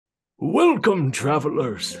Welcome,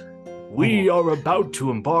 travelers. We are about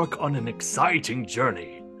to embark on an exciting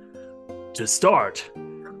journey. To start,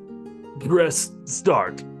 press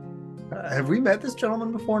start. Have we met this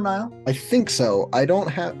gentleman before, Niall? I think so. I don't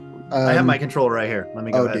have. I have my controller right here. Let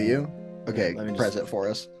me go Oh, ahead. do you? Okay, Let me press just- it for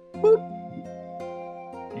us.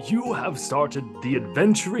 You have started the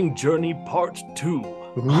Adventuring Journey Part 2.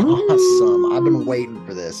 Awesome. I've been waiting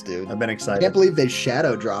for this, dude. I've been I excited. can't believe they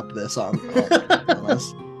shadow dropped this on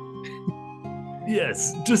us.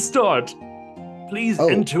 Yes, to start, please Oh.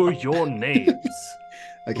 enter your names.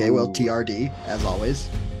 Okay, well, Ooh. TRD, as always.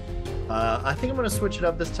 I think I'm gonna switch it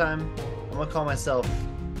up this time. I'm gonna call myself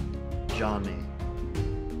Johnny.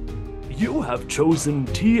 You have chosen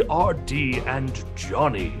TRD and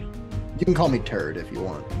Johnny. You can call me Turd if you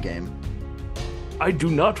want, game. I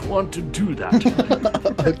do not want to do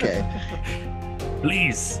that. Okay.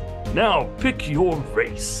 Please, now pick your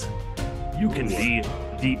race. You can be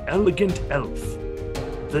the elegant elf,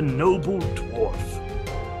 the noble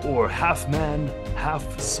dwarf, or half man,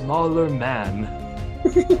 half smaller man.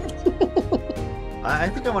 I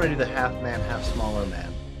think I want to do the half man, half smaller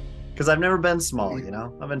man. Because I've never been small, you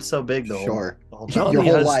know? I've been so big the Sure. whole time. Johnny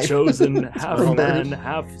whole has life. chosen half From man, birth.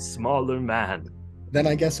 half smaller man. Then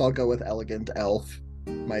I guess I'll go with Elegant Elf.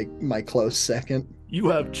 My close second. You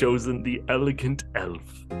have chosen the elegant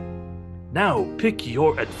elf. Now pick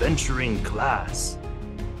your adventuring class.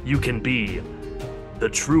 You can be the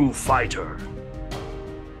true fighter,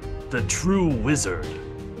 the true wizard,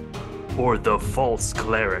 or the false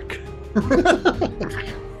cleric.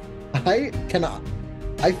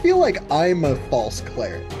 I feel like I'm a false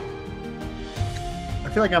cleric. I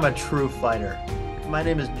feel like I'm a true fighter. If my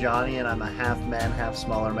name is Johnny and I'm a half man, half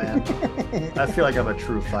smaller man, I feel like I'm a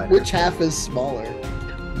true fighter. Which half is smaller?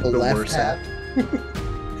 The left worst half?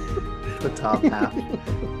 The top half.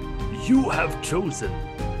 You have chosen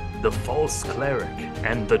the false cleric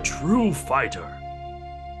and the true fighter.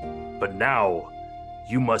 But now,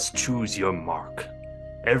 you must choose your mark.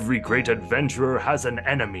 Every great adventurer has an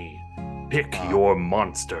enemy. Pick your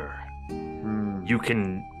monster. Hmm. You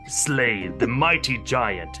can slay the mighty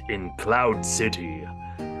giant in Cloud City,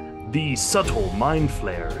 the subtle mind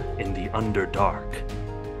flayer in the Underdark,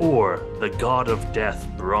 or the god of death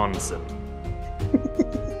Bronson.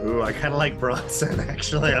 Ooh, I kind of like Bronson,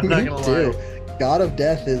 actually. I'm Me not gonna too. lie. God of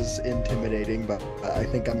Death is intimidating, but I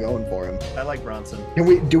think I'm going for him. I like Bronson.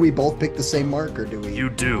 Do we both pick the same mark, or do we? You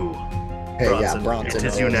do. Okay, yeah, Bronson. Bronson. It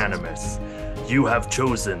is unanimous. You have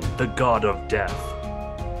chosen the god of death,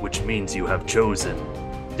 which means you have chosen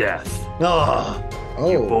death. Oh,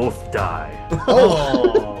 You Oh, both die.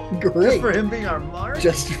 oh. Good great! for him being our mark.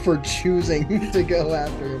 Just for choosing to go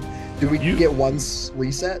after him. Do we You- get one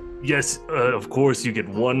reset? Yes, of course, you get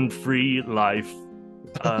one free life.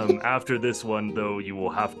 After this one, though, you will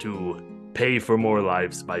have to pay for more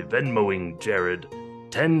lives by Venmoing Jared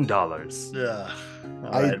 $10. Yeah.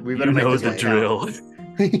 All I- right, we You better make know this the one drill. count.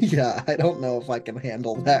 Yeah, I don't know if I can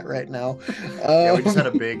handle that right now. Yeah, we just had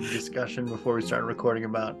a big discussion before we started recording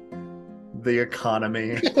about the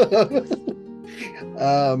economy.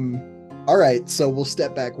 All right, so we'll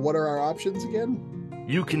step back. What are our options again?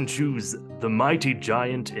 You can choose the mighty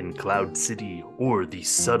giant in Cloud City or the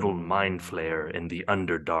subtle mind flayer in the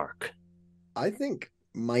Underdark. I think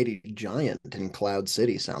Mighty Giant in Cloud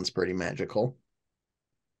City sounds pretty magical.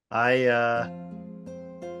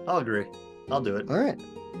 I'll agree. I'll do it. All right,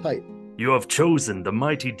 tight. You have chosen the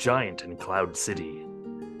mighty giant in Cloud City.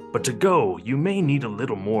 But to go, you may need a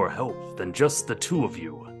little more help than just the two of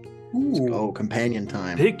you. Let's Ooh. go, companion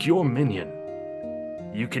time. Pick your minion.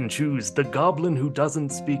 You can choose the goblin who doesn't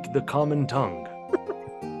speak the common tongue,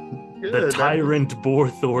 Good. the tyrant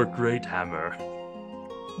Borthor Greathammer,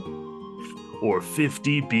 or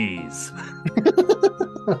 50 bees.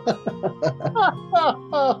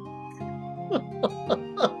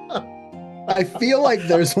 I feel like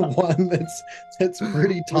there's one that's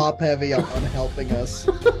pretty top heavy on helping us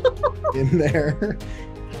in there.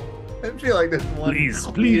 I feel like there's one. Please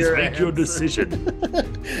clear make your answer. decision.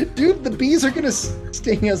 Dude, the bees are gonna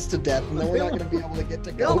sting us to death, and then we're not gonna be able to get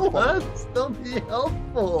to go. Help us! They'll be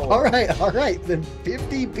helpful. All right, then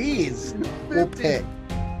 50 bees. We'll 50 pick.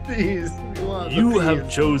 bees. We want the You have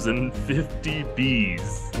bees. chosen 50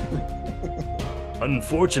 bees.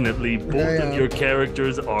 Unfortunately, both Yeah. of your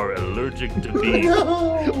characters are allergic to bees,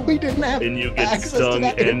 No! We didn't have and you get access to stung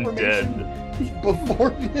that and information dead.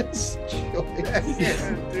 before this choice.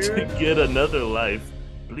 Yeah, To dude. get another life,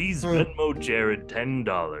 please Hmm. Venmo Jared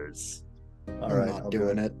 $10. All I'm right, not I'll do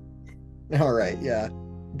doing it. All right, yeah.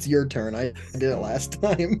 It's your turn. I did it last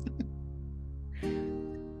time.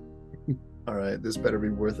 All right, this better be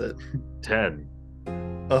worth it. 10,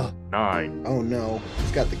 Ugh. 9, Oh no,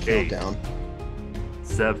 he's got the countdown.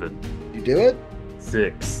 7, You do it?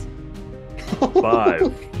 6,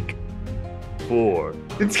 5, 4.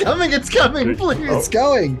 It's coming, please. It's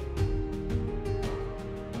going.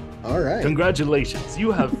 All right. Congratulations,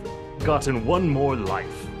 you have gotten one more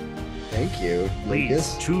life. Thank you, Please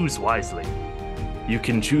Lucas. choose wisely. You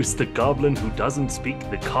can choose the goblin who doesn't speak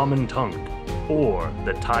the common tongue, or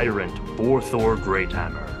the tyrant Borthor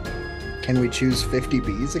Greathammer. Can we choose 50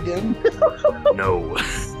 bees again? No.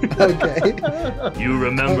 Okay. You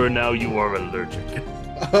remember now you are allergic.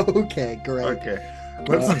 Okay, great. Okay.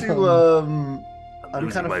 Let's do. I'm I'm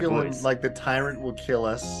losing kind of my feeling voice. like the tyrant will kill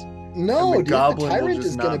us. No, and the dude, the goblin will tyrant just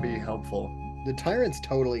is not gonna be helpful. The tyrant's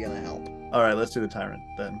totally gonna help. All right, let's do the tyrant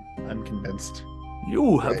then. I'm convinced.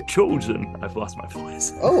 You have Right. chosen. I've lost my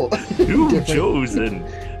voice. Oh, You've different. chosen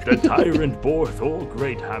the tyrant Borthor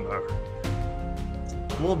Greathammer.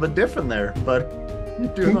 A little bit different there, but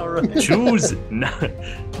you're doing all right. Choose now.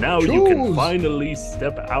 Now you can Choose. finally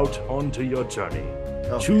step out onto your journey.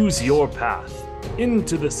 Okay. Choose your path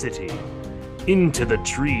into the city, into the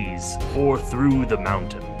trees, or through the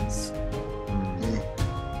mountains.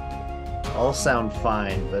 All sound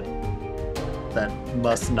fine, but that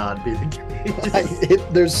must not be the case.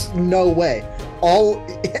 There's no way.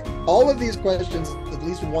 All of these questions, at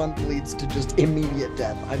least one leads to just immediate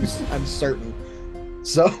death. I'm certain.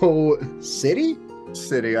 So, city?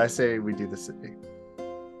 City, I say we do the city.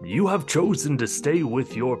 You have chosen to stay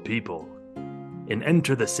with your people and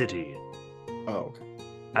enter the city. Oh,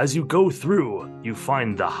 As you go through, you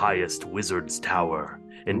find the highest wizard's tower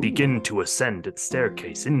and begin to ascend its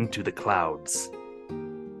staircase into the clouds.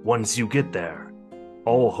 Once you get there,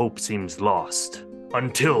 all hope seems lost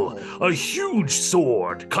until a huge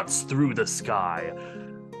sword cuts through the sky.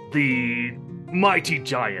 The mighty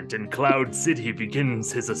giant in Cloud City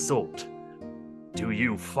begins his assault. Do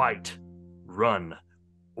you fight, run,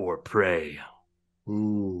 or pray?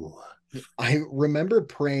 Ooh. I remember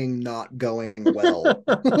praying not going well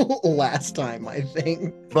last time, I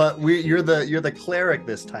think. But you're the cleric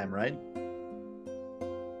this time, right?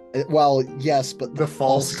 Well, yes, but The the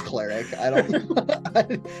false false cleric. I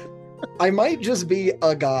don't. I might just be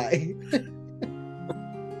a guy.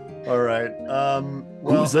 All right.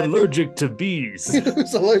 Well, Who's I think- allergic to bees?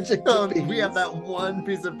 who's allergic to Oh, bees. we have that one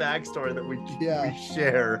piece of backstory that we Yeah.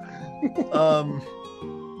 share.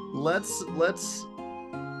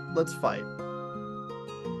 Let's fight.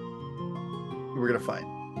 We're gonna fight.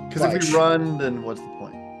 Because if Fight. we run, then what's the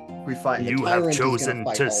point? If we fight. You tyrant have is gonna chosen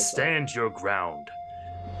fight to also. stand your ground.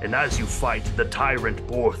 And as you fight, the tyrant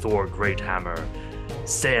Borthor Greathammer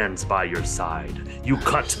stands by your side. You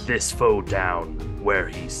cut this foe down where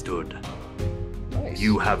he stood. Nice.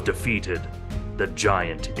 You have defeated the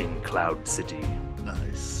giant in Cloud City.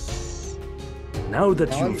 Nice. Now that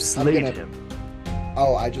Now you've I'm slayed gonna- him,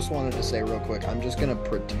 Oh, I just wanted to say real quick. I'm just gonna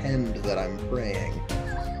pretend that I'm praying.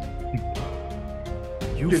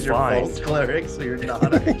 you Because you're find false cleric, so you're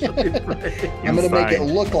not actually praying. I'm gonna make it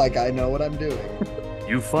find- look like I know what I'm doing.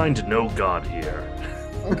 you find no god here.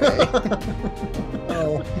 Okay.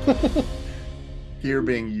 Oh. Here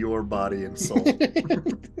being your body and soul,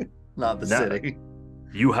 not the Now- city.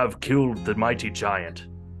 You have killed the mighty giant,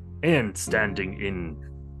 and standing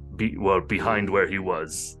behind where he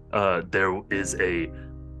was, there is a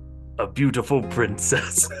beautiful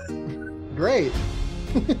princess. Great.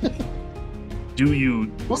 Do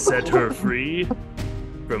you set her free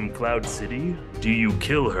from Cloud City? Do you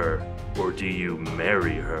kill her, or do you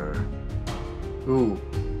marry her? Ooh.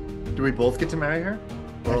 Do we both get to marry her?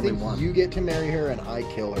 Or I only think one? you get to marry her and I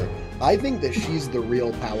kill her. I think that she's the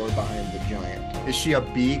real power behind the giant. Is she a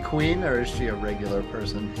bee queen or is she a regular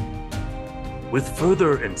person? With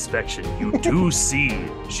further inspection, you do see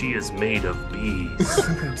she is made of bees.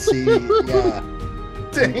 See, yeah.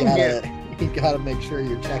 Dang it. You gotta make sure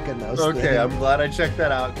you're checking those Okay, things. I'm glad I checked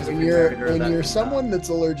that out because When we you're married her. that when you're did someone that's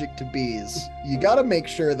allergic to bees, you gotta make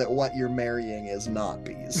sure that what you're marrying is not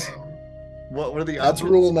bees. not- What are the That's options?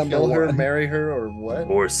 rule number Kill her, one. marry her, or what?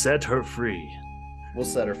 Or set her free. We'll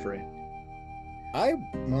set her free.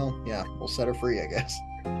 We'll set her free, I guess.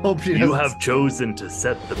 Hope she You doesn't have chosen to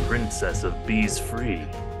set the princess of bees free.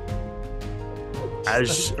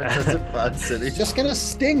 As Princess of Cloud City. It's just gonna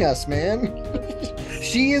sting us, man.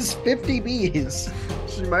 She is 50 bees.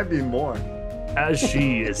 She might be more. as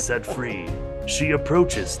she is set free, she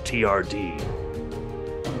approaches TRD.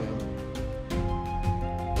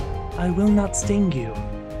 I will not sting you,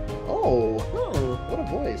 Oh, Oh. what a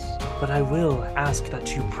voice. but I will ask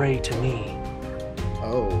that you pray to me,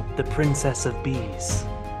 Oh, the Princess of Bees.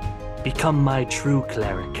 Become my true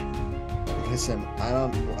cleric. listen, I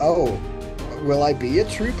don't. Oh, Will I be a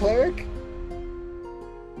true cleric?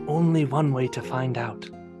 Only one way to find out.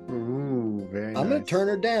 Ooh, very I'm gonna nice. turn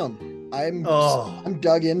her down. I'm Oh.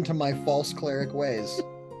 dug into my false cleric ways.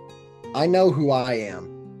 I know who I am.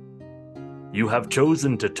 You have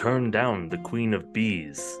chosen to turn down the Queen of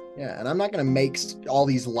Bees, Yeah, and I'm not gonna make all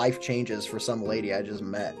these life changes for some lady I just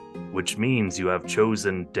met. which means you have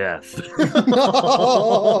chosen death.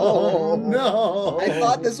 Oh, no. I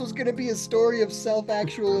thought this was gonna be a story of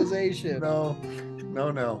self-actualization.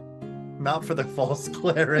 No. Not for the false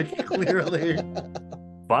cleric, clearly.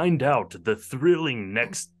 Find out the thrilling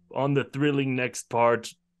next part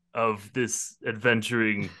of this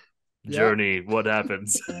adventuring journey. What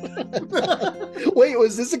happens? Wait,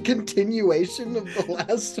 was this a continuation of the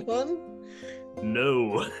last one?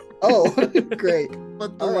 No. Oh, great.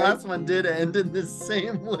 But the All right. last one did end in the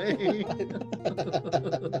same way.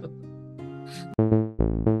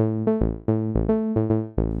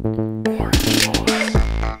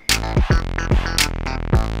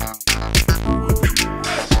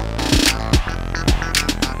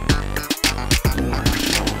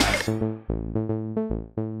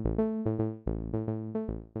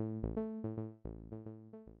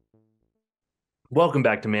 Welcome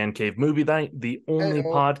back to Man Cave Movie Night, the only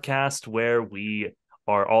Hey-o. podcast where we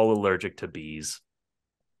are all allergic to bees.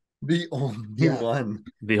 The only Yeah. one.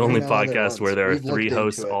 The only no other podcast ones. where there are We've three looked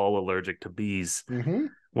hosts into it. all allergic to bees. Mm-hmm.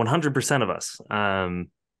 100% of us.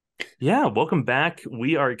 Yeah, welcome back.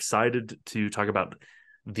 We are excited to talk about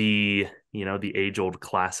the age-old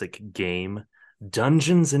classic game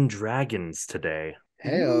Dungeons and Dragons today.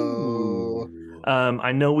 Hey-o.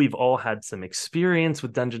 I know we've all had some experience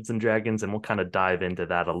with Dungeons and Dragons, and we'll kind of dive into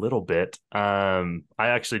that a little bit. I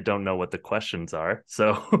actually don't know what the questions are,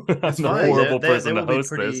 so I'm It's the fine. horrible They person to will be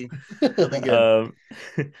host this. pretty good.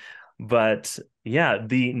 But yeah,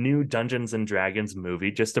 the new Dungeons and Dragons movie,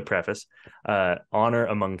 just to preface, Honor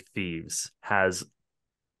Among Thieves has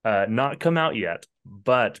not come out yet,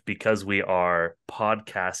 but because we are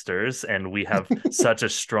podcasters and we have such a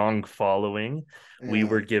strong following, we Yeah.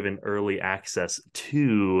 were given early access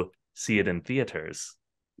to see it in theaters.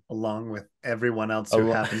 Along with everyone else who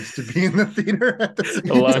Along- happens to be in the theater at the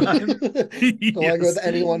same Along- time. Along with Yes.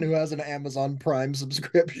 anyone who has an Amazon Prime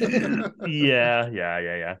subscription. Yeah.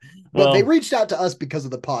 But they Well, reached out to us because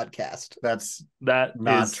of the podcast. That's that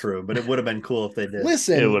not is true, but it would have been cool if they did.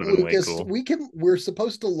 Listen, It would've been way Lucas, cool. we're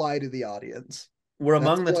supposed to lie to the audience. We're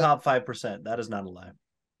among That's the what- top 5%. That is not a lie.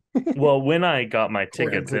 Well, when I got my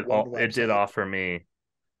According tickets, to it one did website. offer me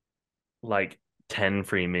like 10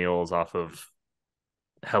 free meals off of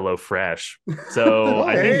HelloFresh. So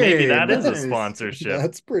I think maybe Hey, that is a nice. sponsorship.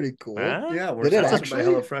 That's pretty cool. Huh? Yeah, we're Did it sponsored by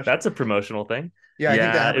actually? HelloFresh. That's a promotional thing. Yeah, I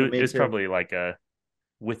think that happened to it, me it's too. probably like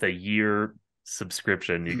with a year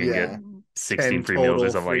subscription, you can Yeah. get 16 10 free meals or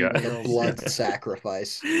total something free like The meals. blood that.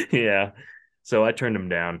 sacrifice. Yeah. So I turned them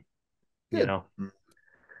down, you Good. know.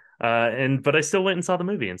 Mm. But I still went and saw the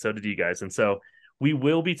movie, and so did you guys. And so we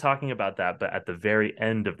will be talking about that, but at the very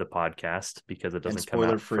end of the podcast, because it doesn't come out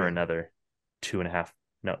spoiler-free. for another 2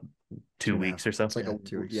 weeks or so. It's like Yeah,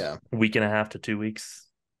 2 weeks. yeah. A week and a half to 2 weeks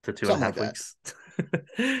to two and a half Something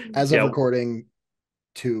like weeks. As Yeah, of recording,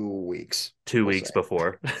 2 weeks. 2 we'll weeks say.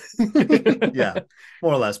 before. Yeah,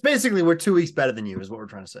 more or less. Basically, we're 2 weeks better than you, is what we're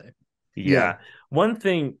trying to say. Yeah. One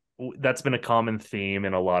thing that's been a common theme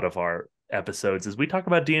in a lot of our episodes is we talk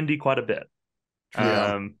about D&D quite a bit.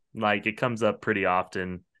 Yeah. Like it comes up pretty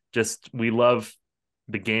often. Just we love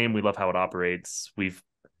the game, we love how it operates. We've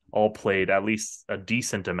all played at least a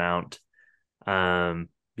decent amount.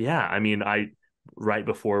 Yeah, I mean, right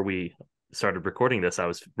before we started recording this, I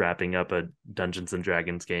was wrapping up a Dungeons and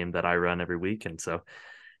Dragons game that I run every week, and so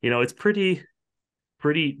it's pretty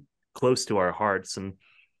close to our hearts, and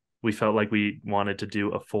we felt like we wanted to do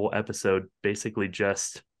a full episode basically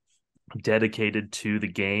just dedicated to the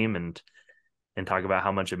game and talk about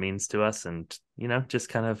how much it means to us, and just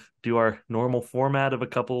kind of do our normal format of a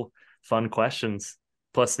couple fun questions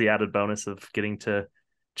plus the added bonus of getting to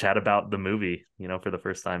chat about the movie for the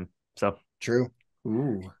first time. So True.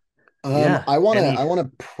 Ooh. Yeah, I want to any- I want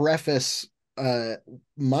to preface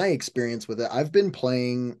my experience with it. I've been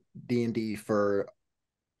playing D&D for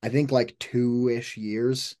I think like 2-ish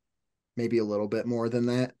years, maybe a little bit more than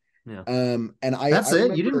that. Yeah. And That's I it? You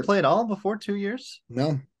remember- didn't play it all before 2 years?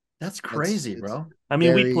 No, That's crazy, it's- bro. I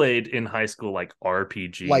mean, we very- played in high school like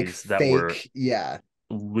RPGs like that fake. were Yeah,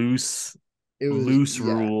 loose it was loose yeah.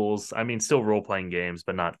 rules. I mean, still role-playing games,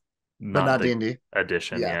 but not But not D&D.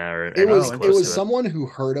 edition, Yeah. or It anything was Oh, it close was to someone who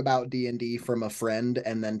heard about D&D from a friend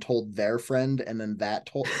and then told their friend and then that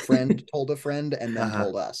friend told a friend and then Uh-huh.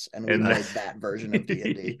 told us and we And played that version of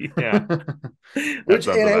D&D. Yeah, that Which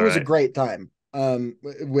sounds and it about was a right. great time.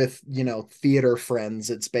 With theater friends,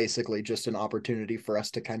 it's basically just an opportunity for us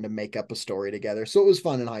to kind of make up a story together. So it was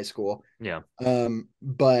fun in high school. Yeah.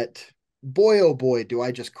 But boy oh boy, do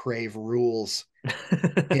I just crave rules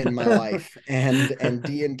in my life, and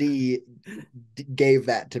D&D gave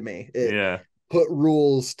that to me. It Yeah. put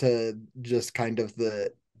rules to just kind of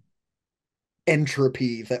the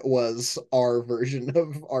entropy that was our version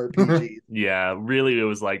of RPG. Yeah, really, it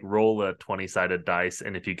was like roll a 20-sided dice,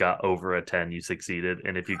 and if you got over a 10, you succeeded,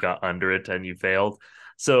 and if you got under a 10, you failed.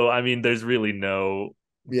 So, I mean, there's really no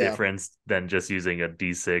Yeah. difference than just using a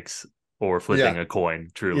d6 or flipping Yeah. a coin, Yeah.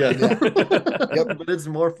 truly. Yep. But it's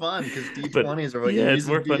more fun because But D20s are what you yeah, it's use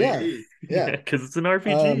in more fun. D&D. Yeah. Because it's an Um,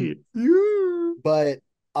 RPG. but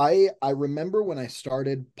I remember when I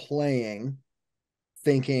started playing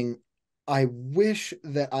thinking, I wish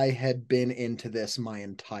that I had been into this my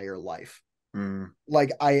entire life. Mm.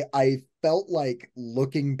 Like I felt like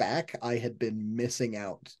looking back, I had been missing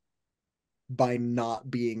out by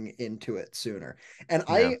not being into it sooner. And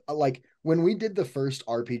Yeah. I like when we did the first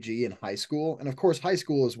RPG in high school, and of course high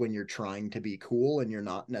school is when you're trying to be cool and you're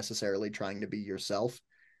not necessarily trying to be yourself.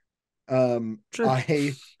 Sure.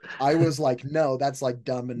 I was like, no, that's like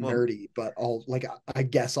dumb and Well, nerdy, but I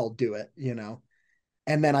guess I'll do it,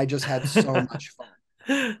 And then I just had so much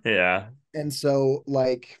fun. Yeah. And so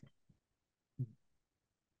like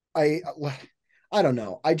I I don't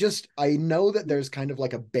know. I know that there's kind of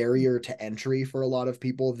like a barrier to entry for a lot of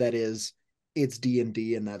people that is it's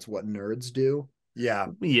D&D and that's what nerds do. yeah.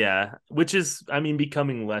 Yeah, which is, I mean,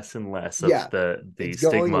 becoming less and less of Yeah, the it's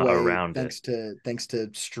going stigma away around it. thanks to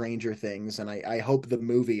Stranger Things, and I hope the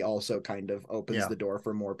movie also kind of opens Yeah. the door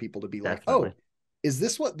for more people to be like, Definitely. oh, is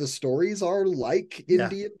this what the stories are like in Yeah.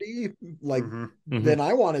 D&D? Like, Mhm. then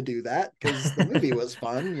I want to do that because the movie was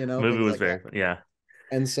fun, The movie things was like very that. fun. Yeah.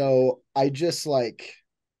 And so I just like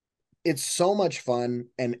it's so much fun,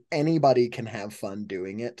 and anybody can have fun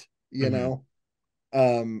doing it, Mhm.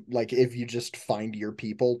 like if you just find your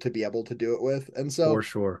people to be able to do it with. And For so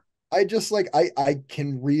sure. I just like I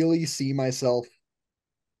can really see myself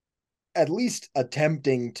at least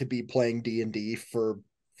attempting to be playing D&D for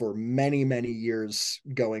many many years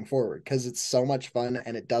going forward because it's so much fun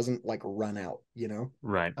and it doesn't like run out.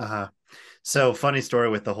 Right. Uh-huh. So funny story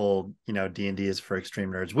with the whole, D&D is for extreme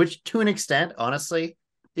nerds, which to an extent, honestly,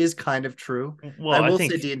 is kind of true. Well, I I will say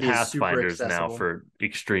think D&D is super Pathfinder's now accessible. for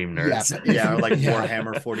extreme Yeah, nerds. Yeah, or like yeah.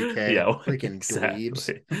 Warhammer 40K. Yeah, Freaking dweebs.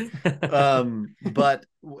 exactly. But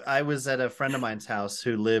I was at a friend of mine's house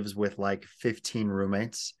who lives with like 15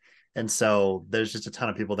 roommates. And so there's just a ton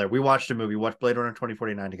of people there. We watched a movie, watched Blade Runner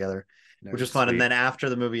 2049 together, which was fun. Sweet. And then after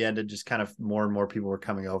the movie ended, just kind of more and more people were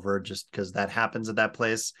coming over just because that happens at that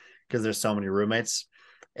place because there's so many roommates.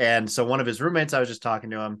 And so one of his roommates, I was just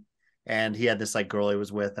talking to him, and he had this like girl he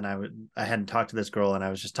was with, and I hadn't talked to this girl, and I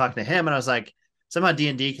was just talking to him, and I was like, somehow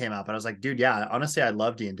D&D came up, and I was like, dude, yeah, honestly, I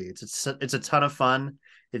love D&D. It's a ton of fun.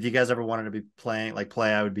 If you guys ever wanted to be playing,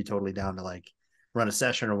 I would be totally down to like run a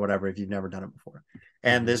session or whatever if you've never done it before.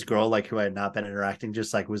 And this girl, like who I had not been interacting,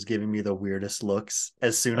 just like was giving me the weirdest looks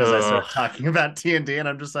as soon as I started talking about D&D, and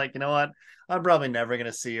I'm just like, you know what? I'm probably never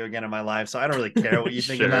gonna see you again in my life, so I don't really care what you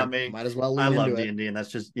think Sure. about me. Might as well I lean love into D&D, and that's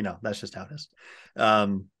just how it is.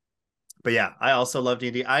 But yeah, I also love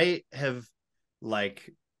D&D. I have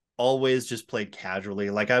like always just played casually.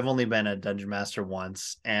 Like I've only been a dungeon master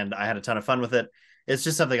once, and I had a ton of fun with it. It's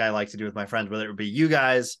just something I like to do with my friends, whether it be you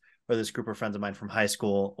guys or this group of friends of mine from high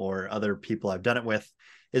school or other people I've done it with.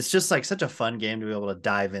 It's just like such a fun game to be able to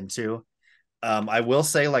dive into. I will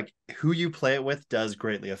say, like, who you play it with does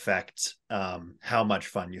greatly affect how much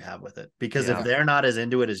fun you have with it. Because Yeah. if they're not as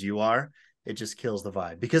into it as you are, it just kills the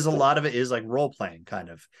vibe. Because a lot of it is like role playing, kind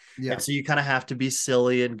of. Yeah. And so you kind of have to be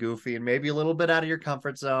silly and goofy and maybe a little bit out of your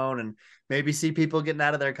comfort zone and maybe see people getting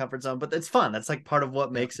out of their comfort zone. But it's fun. That's like part of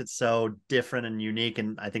what makes it so different and unique.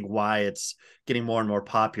 And I think why it's getting more and more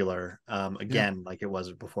popular again, like it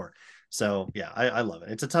was before. So yeah, I love it.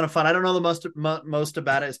 It's a ton of fun. I don't know the most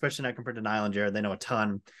about it, especially not compared to Niall and Jared. They know a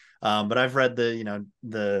ton, but I've read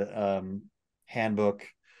the handbook,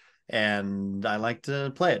 and I like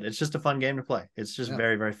to play it. It's just a fun game to play. It's just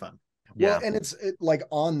very, very fun. Well, and like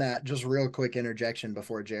on that, just real quick interjection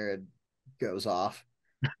before Jared goes off,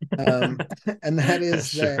 and that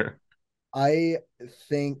is that I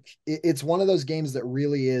think it's one of those games that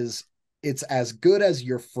really is. It's as good as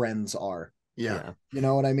your friends are Yeah. You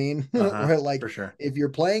know what I mean? Uh-huh, Where like for sure. if you're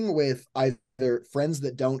playing with either friends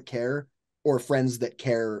that don't care or friends that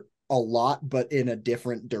care a lot but in a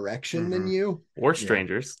different direction than Mhm. you. Or Yeah.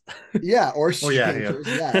 strangers. Yeah, or Oh, yeah, yeah.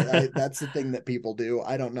 strangers. That's the thing that people do.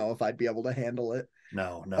 I don't know if I'd be able to handle it.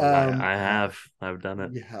 No, no way. Um, I've done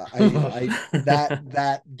it. yeah, I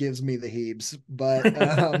that gives me the heebs.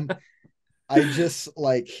 But I just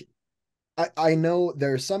like I know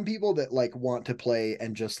there's some people that like want to play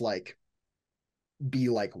and just like be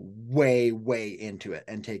like way into it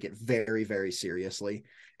and take it very very seriously.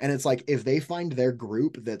 And it's like if they find their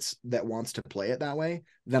group that wants to play it that way,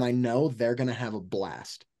 then I know they're going to have a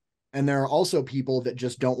blast. And there are also people that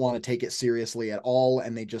just don't want to take it seriously at all,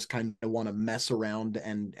 and they just kind of want to mess around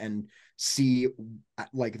and see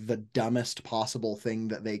like the dumbest possible thing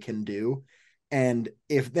that they can do. And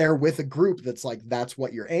if they're with a group that's like that's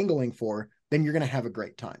what you're angling for, then you're going to have a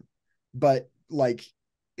great time. But like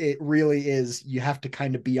it really is, you have to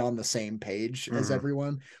kind of be on the same page as Mhm.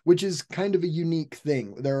 everyone, which is kind of a unique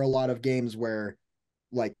thing. There are a lot of games where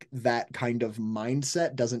like that kind of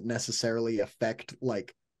mindset doesn't necessarily affect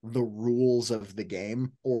like the rules of the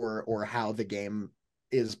game or how the game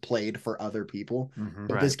is played for other people. Mhm.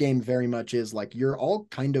 But Right. this game very much is like you're all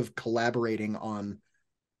kind of collaborating on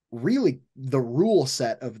really the rule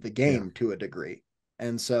set of the game to a degree.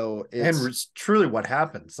 And so And it's it's truly what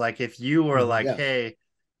happens. Like if you were like, yeah. hey,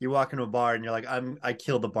 you walk into a bar and you're like, I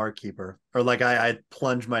killed the barkeeper, or like I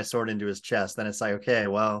plunge my sword into his chest, then it's like, okay,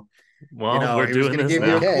 well, Well, we're he was doing gonna this give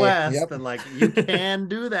you a now. Okay, quest, yep. and like you can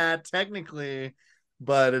do that technically,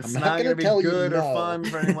 but I'm it's not not gonna gonna be tell you good or no, fun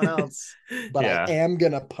for anyone else. but I Yeah. am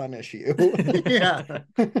gonna punish you. Yeah.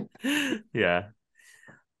 Yeah.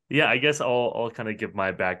 Yeah, I guess I'll kind of give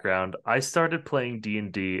my background. I started playing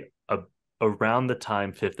D&D around the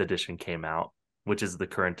time 5th edition came out, which is the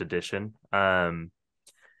current edition.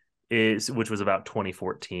 Is which was about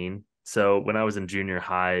 2014. So when I was in junior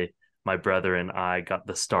high, my brother and I got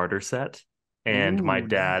the starter set, and my Ooh,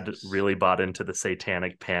 dad nice. really bought into the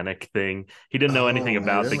Satanic Panic thing. He didn't know anything Oh,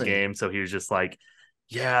 about the really? game, so he was just like,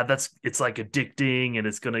 "Yeah, it's like addicting, and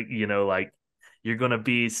it's gonna, like you're gonna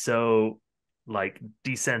be so like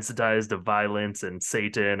desensitized to violence and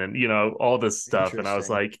Satan and all this stuff." And I was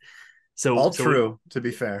Interesting. like, so All so true, to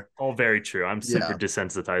be fair. all very true. I'm super Yeah,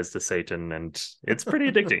 desensitized to Satan, and it's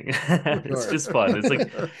pretty addicting. It's sure. just fun. It's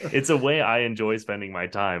like it's a way I enjoy spending my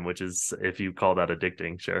time, which is, if you call that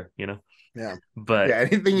addicting, sure. Yeah. But Yeah,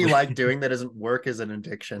 anything you like doing that doesn't work is an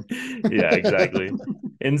addiction. yeah, exactly.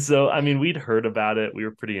 And so, I mean, we'd heard about it. We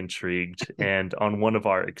were pretty intrigued. And on one of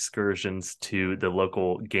our excursions to the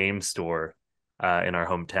local game store in our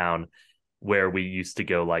hometown, where we used to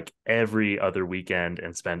go like every other weekend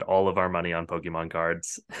and spend all of our money on Pokemon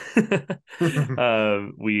cards,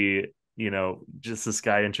 we, just this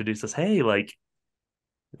guy introduced us, hey, like,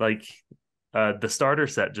 the starter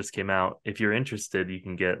set just came out. If you're interested, you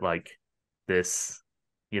can get like this,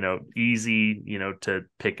 easy, to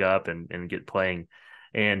pick up and get playing.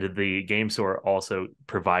 And the game store also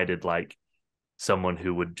provided like someone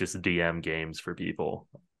who would just DM games for people.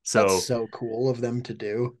 That's So so cool of them to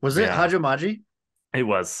do. Was it yeah, Hajomaji? it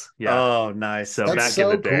was. Yeah. Oh, nice. So That's back in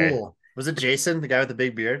the so day, cool. Was it Jason, the guy with the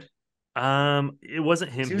big beard? it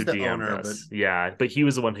wasn't him He who was the DM'd owner, but us. Yeah, but he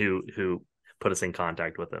was the one who put us in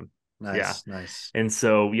contact with him. Yeah. nice, nice. And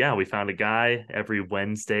so, yeah, we found a guy. Every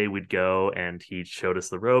Wednesday we'd go and he showed us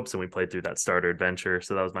the ropes and we played through that starter adventure.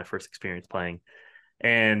 So that was my first experience playing.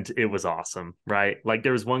 And it was awesome, right? Like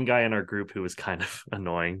there was one guy in our group who was kind of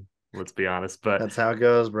annoying, let's be honest. But That's how it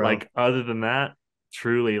goes, bro. like other than that,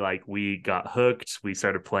 truly like we got hooked. We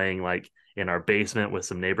started playing like in our basement with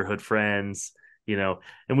some neighborhood friends,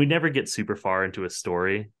 and we never get super far into a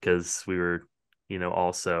story because we were,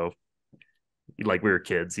 also like we were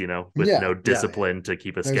kids, with Yeah. no Yeah. discipline to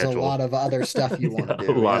keep a There's a schedule. lot of other stuff you want to A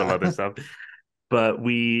do. lot of other Yeah. stuff. But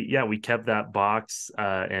we kept that box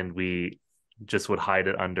and we just would hide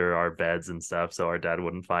it under our beds and stuff so our dad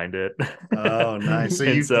wouldn't find it. Oh, nice. So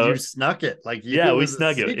And you so snuck it. Like you yeah, it we was a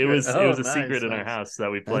snug it. It secret. was it Oh, was a secret nice, in our nice. house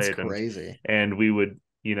that we That's played, crazy. and we would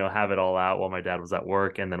have it all out while my dad was at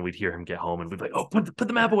work, and then we'd hear him get home and we'd be like, oh, put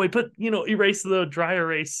the map away, erase the dry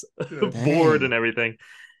erase board and Dang. everything.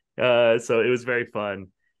 So it was very fun.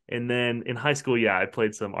 And then in high school, yeah, I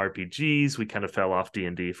played some RPGs. We kind of fell off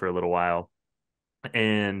D&D for a little while.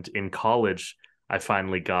 And in college, I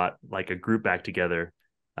finally got like a group back together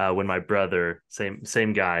when my brother,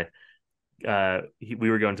 same guy, we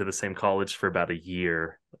were going to the same college for about a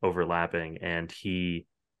year overlapping, and he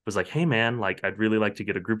was like, hey man, like I'd really like to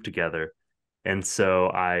get a group together. And so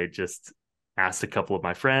I just asked a couple of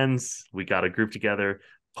my friends, we got a group together,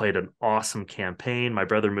 played an awesome campaign. My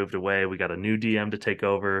brother moved away. We got a new DM to take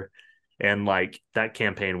over. And like that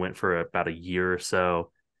campaign went for about a year or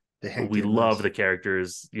so. Dang, We dude, love nice. the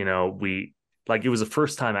characters. You know, we like it was the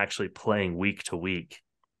first time actually playing week to week,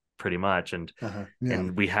 pretty much. And Uh-huh. Yeah.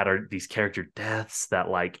 and we had these character deaths that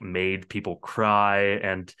like made people cry,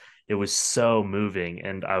 and it was so moving.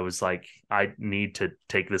 And I was like, I need to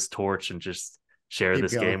take this torch and just share Keep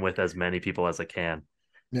this going. game with as many people as I can.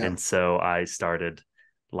 Yeah. And so I started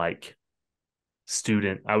like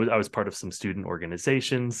I was part of some student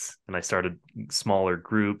organizations, and I started smaller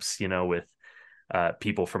groups, you know, with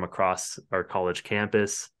people from across our college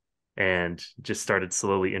campus, and just started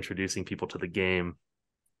slowly introducing people to the game.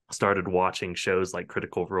 Started watching shows like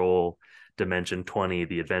Critical Role, Dimension 20,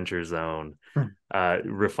 The Adventure Zone,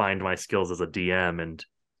 refined my skills as a DM. And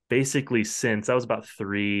basically since that was about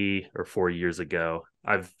 3 or 4 years ago,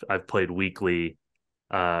 I've played weekly,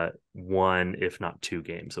 1 if not 2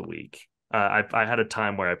 games a week. I had a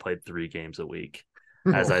time where I played 3 games a week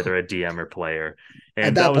as either a DM or player, and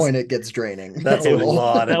At that point, it gets draining. That's a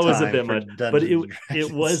lot of that was a time bit for much, but Dungeons and it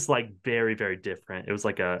Dragons. was like very, very different. It was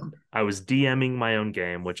like I was DMing my own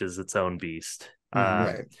game, which is its own beast.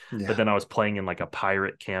 Right. Yeah. But then I was playing in like a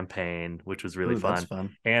pirate campaign, which was really Ooh, fun. that's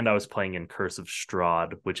fun. And I was playing in Curse of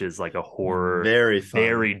Strahd, which is like a horror, Very fun.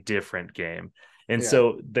 very different game. And Yeah.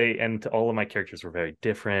 so all of my characters were very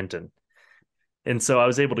different, and so I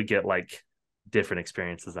was able to get like different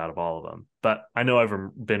experiences out of all of them. But I know I've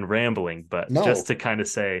been rambling, but No. just to kind of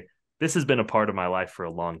say, this has been a part of my life for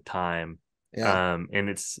a long time. Yeah.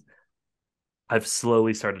 And I've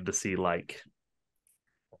slowly started to see like,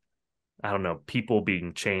 I don't know, people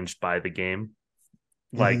being changed by the game.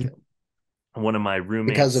 Like one of my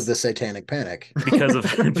roommates, Because of the satanic panic. because of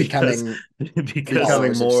Becoming because followers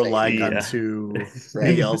Becoming of more Satan. like Yeah. unto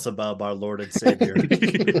Right. Beelzebub, our Lord and Savior.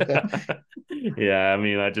 Yeah, I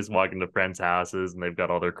mean, I just walk into friends' houses and they've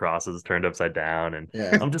got all their crosses turned upside down, and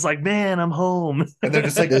Yeah. I'm just like, man, I'm home. And they're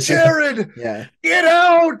just like, This is- Jared, Yeah. get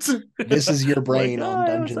out! This is your brain on "Hi,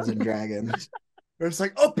 Dungeons what's up?" and Dragons. It's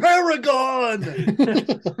like a paragon.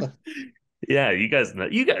 Yeah, you guys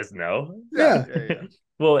know. Yeah.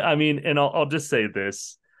 Well, I mean, and I'll just say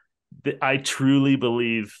this. I truly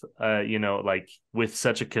believe, you know, like with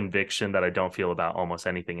such a conviction that I don't feel about almost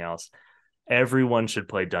anything else, everyone should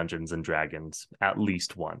play Dungeons and Dragons at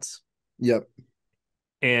least once. Yep.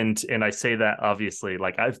 And I say that obviously,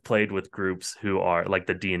 like I've played with groups who are like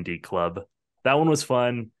the D&D club. That one was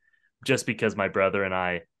fun just because my brother and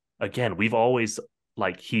I, again, we've always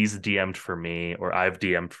like he's DM'd for me or I've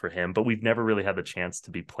DM'd for him, but we've never really had the chance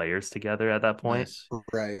to be players together at that point. Nice.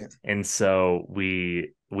 Right. And so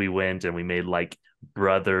we went and we made like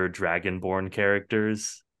brother dragonborn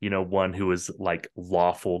characters, you know, one who was like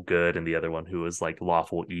lawful good and the other one who was like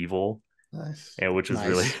lawful evil, Nice. and which was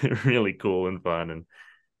Nice. really really cool and fun. And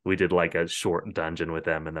we did like a short dungeon with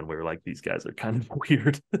them, and then we were like, these guys are kind of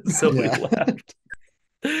weird, so we Yeah. left.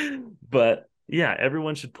 But yeah,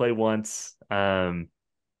 everyone should play once, you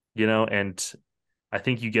know, and I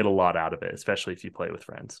think you get a lot out of it, especially if you play with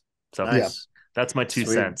friends. So Nice. that's my 2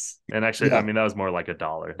 Sweet. cents. And actually, Yeah. I mean, that was more like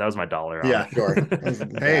 $1. That was my dollar. Yeah. Sure. Hey,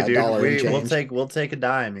 Yeah, dude, $1 and we'll change. take a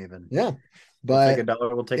dime even. Yeah. We'll take But a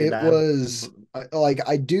dollar. We'll take a it dime. was like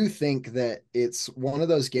I do think that it's one of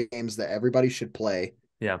those games that everybody should play.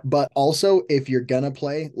 Yeah. But also, if you're gonna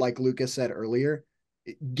play, like Lucas said earlier,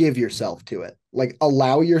 give yourself to it. Like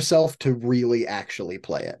allow yourself to really actually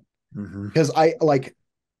play it. Mhm. Because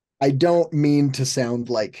I don't mean to sound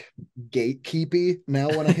like gatekeepy now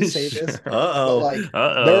when I say this. Sure. But Uh-oh. like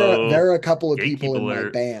Uh-oh. there are a couple of Gatekeep people in my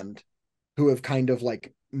alert. band who have kind of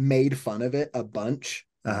like made fun of it a bunch,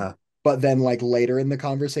 Uh-huh. but then like later in the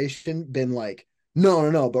conversation been like,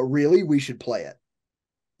 no, but really we should play it.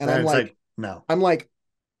 And Then I'm it's like, no.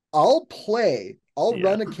 I'll play. I'll Yeah.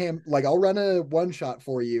 I'll run a one shot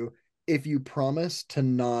for you if you promise to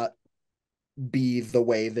not be the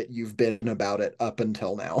way that you've been about it up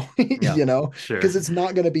until now. Yeah. You know? Sure. Because it's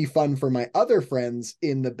not going to be fun for my other friends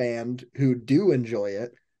in the band who do enjoy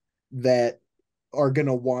it that are going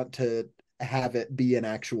to want to have it be an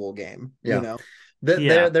actual game. Yeah. You know?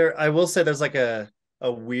 Yeah. There I will say there's like a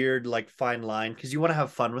weird like fine line because you want to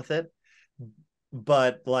have fun with it,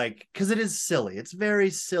 but like because it is silly. It's a very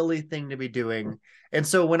silly thing to be doing. And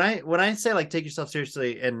so when I say like take yourself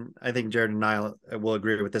seriously, and I think Jared and I will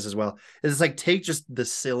agree with this as well, is it's like take just the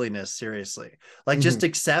silliness seriously. Like just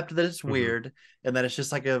accept that it's weird and that it's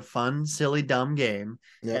just like a fun, silly, dumb game,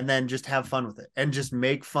 Yeah. and then just have fun with it and just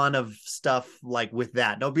make fun of stuff like with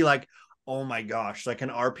that. Don't be like, oh my gosh, like an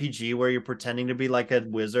RPG where you're pretending to be like a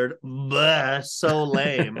wizard. Bleh, so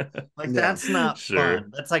lame. Like Yeah. that's not Sure.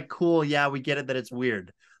 fun. That's like cool. Yeah, we get it that it's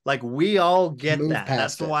weird. Like we all get Move that.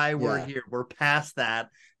 That's past it. why we're Yeah. here. We're past that.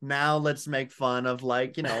 Now let's make fun of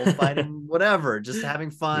like, fighting whatever, just having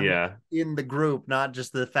fun Yeah. in the group, not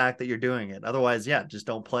just the fact that you're doing it. Otherwise, yeah, just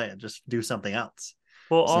don't play it. Just do something else.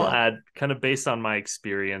 Well, So- I'll add, kind of based on my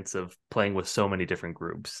experience of playing with so many different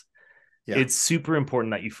groups, Yeah. it's super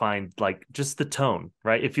important that you find like just the tone,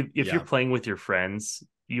 right? If Yeah. you're playing with your friends,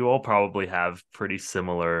 you all probably have pretty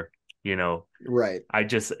similar, Right.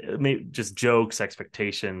 just jokes,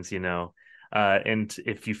 expectations, and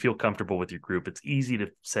if you feel comfortable with your group, it's easy to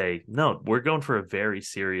say, no, we're going for a very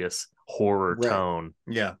serious horror Right. tone.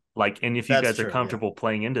 Yeah. Like, and if you That's guys true, are yeah. comfortable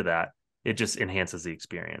playing into that, it just enhances the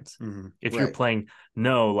experience. Mhm. If you're Right. playing,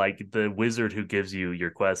 no, like the wizard who gives you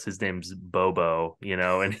your quest, his name's Bobo,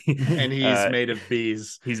 and And he's uh, made of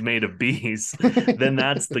bees. he's made of bees, then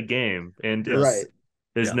that's the game. And Right.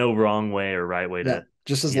 there's Yeah. no wrong way or right way Yeah. to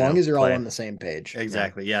Just as long as you're all play. on the same page.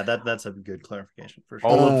 Exactly. Yeah, that's a good clarification for sure.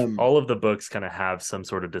 all of the books kind of have some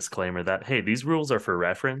sort of disclaimer that, hey, these rules are for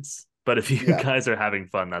reference, but if you Yeah. guys are having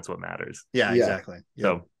fun, that's what matters. Yeah, Yeah. exactly.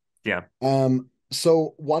 So yeah.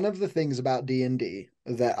 So one of the things about D&D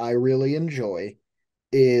that I really enjoy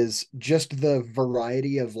is just the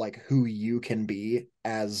variety of like who you can be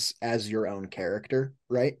as your own character,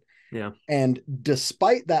 right? Yeah. And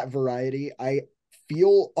despite that variety, I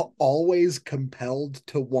feel always compelled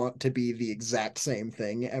to want to be the exact same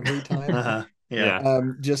thing every time. Uh-huh. Yeah.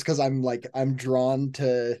 Just because I'm drawn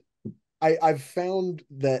to I've found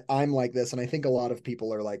that I'm like this, and I think a lot of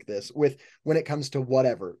people are like this when it comes to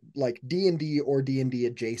whatever, like D&D or D&D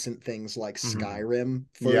adjacent things like Mhm. Skyrim,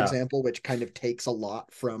 for Yeah. example, which kind of takes a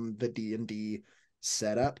lot from the D&D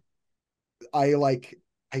setup. I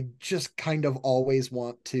just kind of always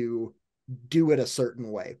want to do it a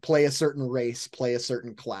certain way, play a certain race, play a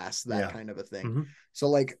certain class, that Yeah. kind of a thing. Mhm. So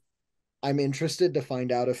like I'm interested to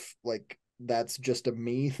find out if like that's just a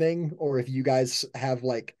me thing, or if you guys have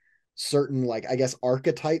like certain like I guess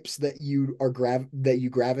archetypes that you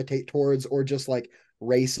gravitate towards, or just like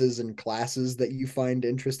races and classes that you find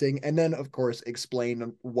interesting, and then of course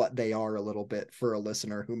explain what they are a little bit for a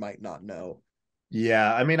listener who might not know.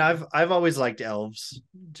 Yeah. I mean, I've always liked elves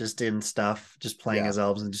just in stuff, just playing Yeah. as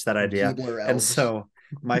elves and just that idea. Keebler And elves. so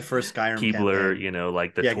my first Skyrim Keebler, campaign,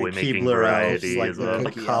 like the yeah, toy making Keebler variety elves, like is the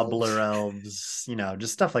Cookie cobbler elves. elves,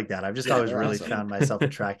 just stuff like that. I've just Yeah, always they're really awesome. found myself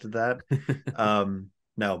attracted to that.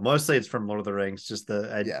 No, mostly it's from Lord of the Rings, just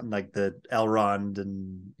Yeah. like the Elrond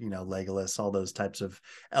and Legolas, all those types of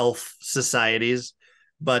elf societies.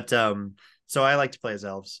 But so I like to play as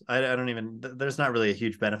elves. I don't even, there's not really a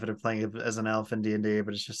huge benefit of playing as an elf in D&D,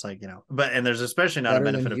 but it's just like, and there's especially not Better a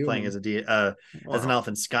than benefit of playing human. as an elf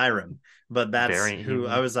in Skyrim. But that's Variant who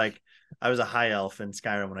human. I was like. I was a high elf in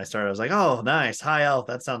Skyrim when I started. I was like, oh, nice, high elf.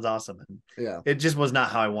 That sounds awesome. And Yeah. it just was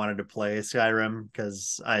not how I wanted to play Skyrim,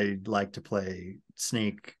 because I like to play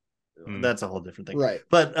Sneak. That's a whole different thing. Right.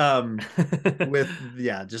 But with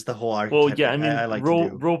just the whole archetype. Well, yeah, I mean, I like role to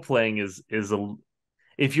do. role playing is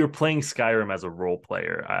if you're playing Skyrim as a role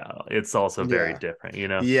player, it's also very Yeah. different,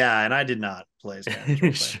 Yeah, and I did not play Skyrim as a role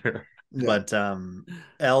player. Sure. Yeah. But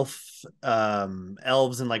elves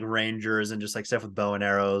and like rangers and just like stuff with bow and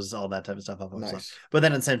arrows, all that type of stuff. I've always loved. Nice. But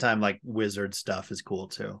then at the same time, like wizard stuff is cool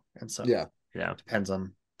too. And so Yeah. depends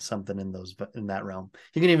on something in that realm.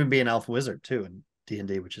 You can even be an elf wizard too in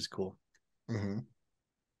D&D, which is cool. Mm-hmm.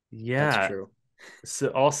 Yeah. That's true.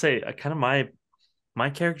 So I'll say kind of my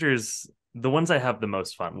characters, the ones I have the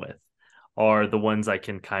most fun with are the ones I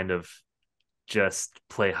can kind of just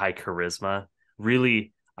play high charisma.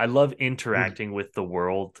 Really, I love interacting with the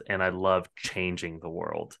world, and I love changing the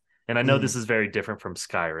world. And I know this is very different from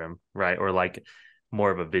Skyrim, right? Or like more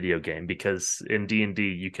of a video game, because in D&D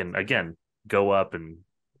you can again go up and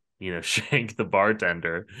shank the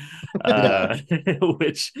bartender,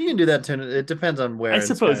 which you can do that too. It depends on where. I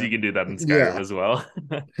suppose Skyrim. you can do that in Skyrim Yeah. as well.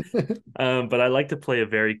 But I like to play a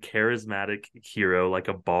very charismatic hero, like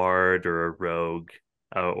a bard or a rogue,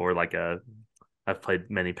 or like I've played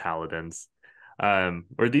many paladins,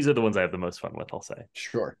 or these are the ones I have the most fun with, I'll say.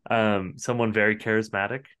 Sure. Someone very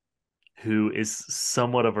charismatic who is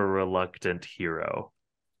somewhat of a reluctant hero,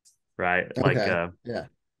 right? Like Yeah.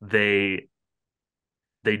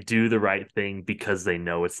 they do the right thing because they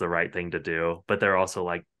know it's the right thing to do, but they're also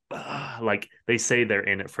like they say they're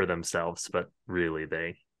in it for themselves, but really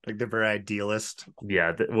Like they're very idealist.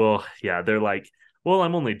 They're like, well,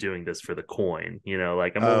 I'm only doing this for the coin,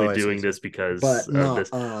 like I'm only doing this because But of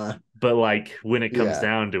this. But like when it comes Yeah.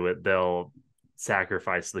 down to it, they'll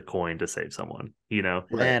sacrifice the coin to save someone, you know.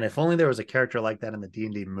 Man, if only there was a character like that in the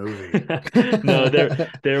D&D movie. No,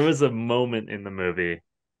 there was a moment in the movie,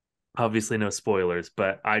 obviously no spoilers,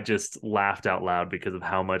 but I just laughed out loud because of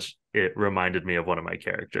how much it reminded me of one of my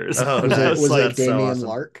characters. Oh, Was nice. it That's so Damian awesome.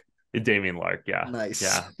 Lark? Damian Lark, yeah. Nice.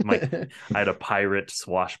 Yeah. I had a pirate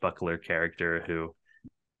swashbuckler character who,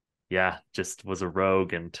 yeah, just was a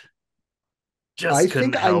rogue and just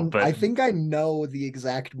couldn't help but I think I know the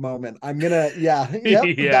exact moment. I'm gonna yeah, that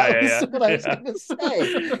was yeah, what I was gonna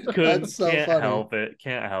say. That's so can't funny. help it.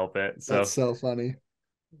 Can't help it. So That's so funny.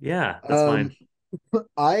 yeah, that's mine.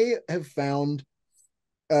 I have found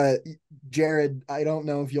Jared, I don't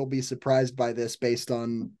know if you'll be surprised by this based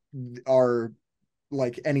on our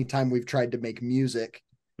like anytime we've tried to make music.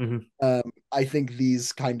 I think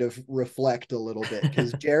these kind of reflect a little bit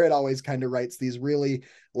because Jared always kind of writes these really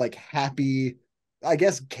like happy, I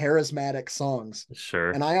guess, charismatic songs. Sure.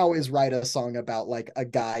 And I always write a song about like a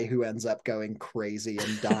guy who ends up going crazy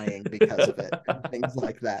and dying because of it, and things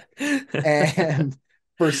like that. And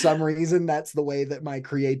for some reason, that's the way that my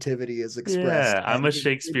creativity is expressed. Yeah, I'm a And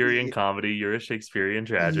Shakespearean comedy. You're a Shakespearean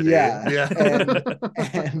tragedy. Yeah.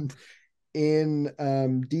 And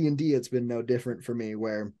in D&D, it's been no different for me,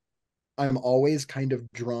 where I'm always kind of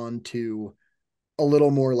drawn to a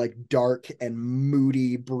little more like dark and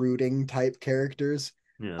moody, brooding type characters.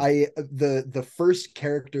 Yeah. The first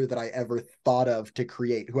character that I ever thought of to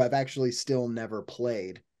create, who I've actually still never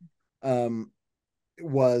played,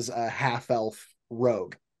 was a half-elf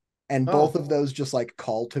rogue. And both of those just like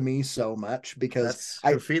call to me so much because that's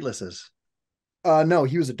who Feetless is. No,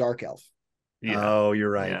 he was a dark elf. Yeah. Oh, you're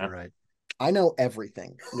right. Yeah. You're right. I know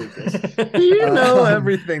everything, Lucas. You know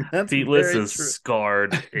everything. That's Feetless very is true.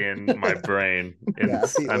 scarred in my brain. And Yeah, I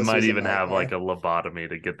Feetless might was a even have like a lobotomy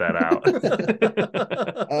to get that out.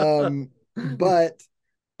 But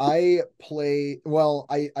I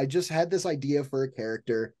just had this idea for a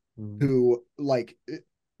character who, like,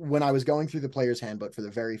 when I was going through the player's handbook for the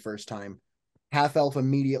very first time, half elf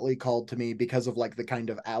immediately called to me because of like the kind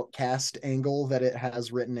of outcast angle that it has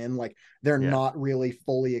written in. Like, they're not really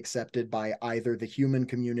fully accepted by either the human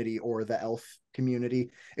community or the elf community,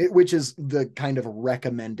 which is the kind of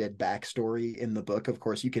recommended backstory in the book. Of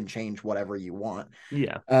course, you can change whatever you want.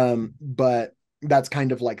 Yeah. But that's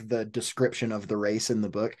kind of like the description of the race in the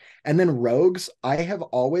book. And then rogues, I have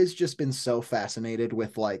always just been so fascinated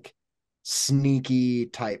with like sneaky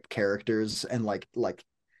type characters and like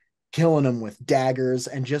killing them with daggers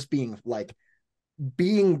and just being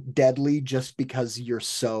deadly just because you're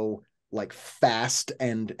so like fast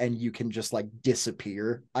and you can just like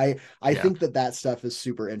disappear. I think that stuff is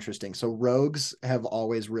super interesting. So rogues have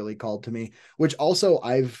always really called to me, which also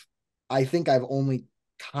I think I've only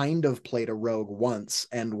kind of played a rogue once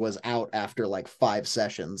and was out after like 5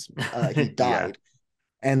 sessions. He died.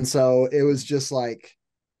 And so it was just like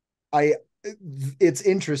it's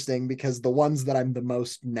interesting because the ones that I'm the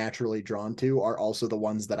most naturally drawn to are also the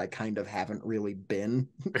ones that I kind of haven't really been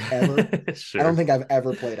ever. Sure. I don't think I've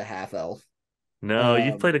ever played a half elf. No,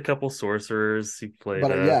 you've played a couple sorcerers. You've played,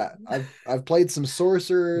 but I've played some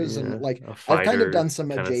sorcerers and like I've kind of done some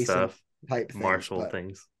adjacent type things, martial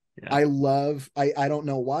things. Yeah. I don't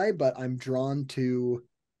know why, but I'm drawn to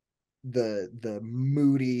the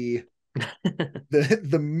moody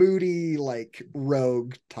the moody like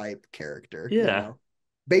rogue type character. Yeah. You know?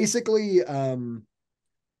 Basically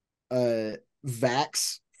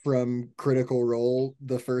Vax from Critical Role,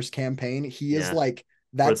 the first campaign, he is like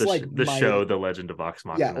that's like the show The Legend of Vox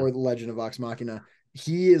Machina. Yeah, or The Legend of Vox Machina.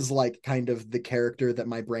 He is like kind of the character that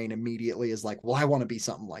my brain immediately is like, well, I want to be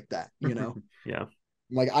something like that, you know? Yeah.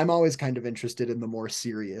 Like I'm always kind of interested in the more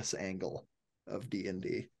serious angle of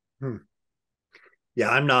D&D. Yeah,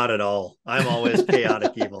 I'm not at all. I'm always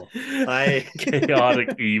chaotic evil.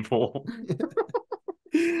 Chaotic evil.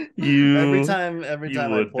 Every time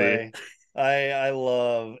I play, I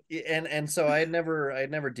love and so I had never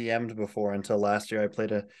DM'd before until last year. I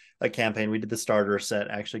played a campaign. We did the starter set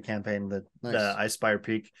campaign, the Icespire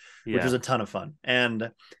Peak, which was a ton of fun. And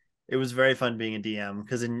it was very fun being a DM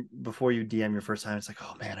because before you DM your first time, it's like,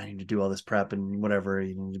 oh man, I need to do all this prep and whatever.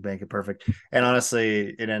 You need to make it perfect. And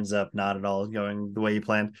honestly, it ends up not at all going the way you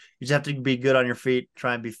planned. You just have to be good on your feet,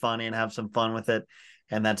 try and be funny and have some fun with it.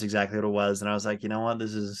 And that's exactly what it was. And I was like, you know what,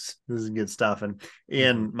 this is good stuff. And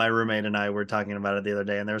Ian, my roommate, and I were talking about it the other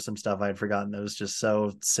day, and there was some stuff I had forgotten that was just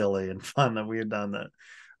so silly and fun that we had done that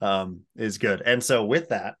is good. And so with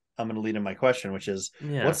that, I'm going to lead in my question, which is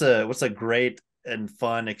what's a great and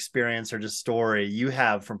fun experience or just story you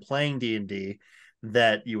have from playing D&D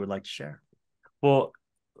that you would like to share? Well,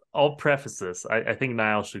 I'll preface this. I think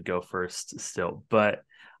Niall should go first still, but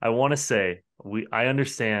I want to say, I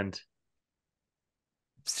understand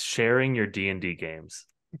sharing your D&D games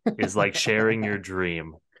is like sharing your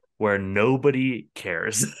dream where nobody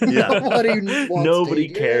cares. Yeah. Nobody wants Nobody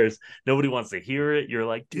to hear it. cares. Nobody wants to hear it. You're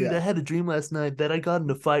like, dude, Yeah. I had a dream last night that I got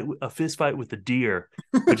in a fist fight with a deer,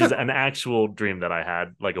 which is an actual dream that I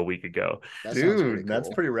had like a week ago. That sounds Dude, that's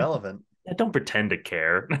cool. pretty relevant. Yeah, don't pretend to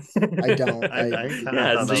care. I don't. I I kind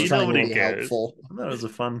Yeah, of I'm thought just see, that was trying to nobody be cares. helpful. I thought it was a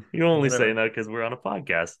fun. You're only whatever. saying that because we're on a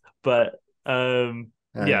podcast. But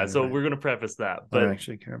yeah, so Right. we're gonna preface that. I But don't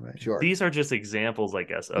actually care about you. Sure. these are just examples, I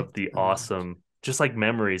guess, of the awesome, just like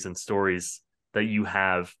memories and stories that you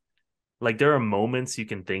have. Like there are moments you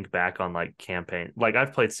can think back on, like campaign. Like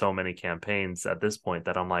I've played so many campaigns at this point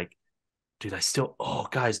that I'm like, dude, oh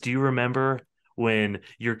guys, do you remember when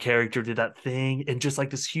your character did that thing and just like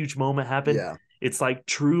this huge moment happened? Yeah. It's like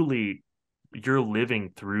truly you're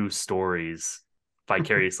living through stories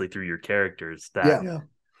vicariously through your characters that Yeah.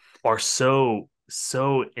 are so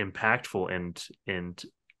impactful and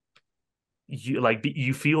you like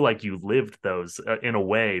you feel like you lived those in a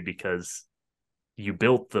way because you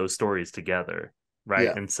built those stories together, right?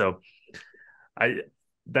 Yeah. And so I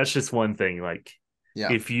that's just one thing. Like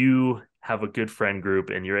Yeah. if you have a good friend group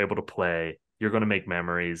and you're able to play, you're going to make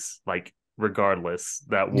memories like regardless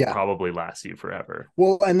that will Yeah. probably last you forever.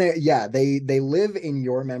 Well, and they live in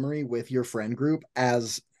your memory with your friend group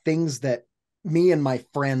as things that me and my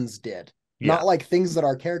friends did. Yeah. Not like things that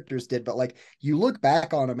our characters did, but like you look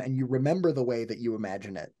back on them and you remember the way that you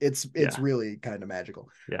imagine it. It's Yeah. really kind of magical.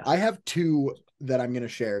 Yeah. I have two that I'm going to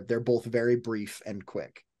share. They're both very brief and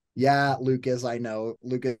quick. Yeah, Lucas, I know.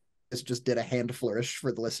 Lucas just did a hand flourish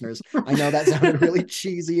for the listeners. I know that sounded really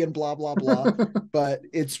cheesy and blah, blah, blah, but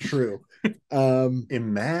it's true.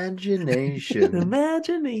 Imagination.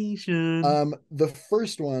 The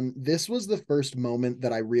first one, this was the first moment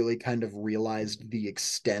that I really kind of realized the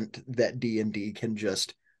extent that D&D can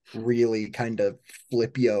just really kind of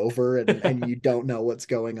flip you over and you don't know what's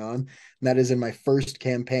going on. And that is in my first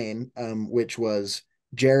campaign, which was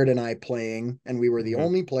Jared and I playing, and we were the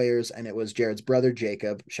only players, and it was Jared's brother,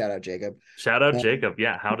 Jacob. Shout out, Jacob. Jacob.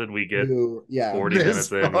 Yeah. How did we get 40 This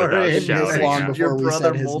minutes in far without in, shouting long out? before your we brother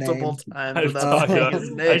said his multiple name. times without saying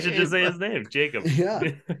his name. I should just say his name, Jacob. Yeah.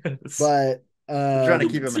 But I'm trying to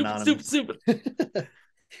keep him anonymous. Stupid.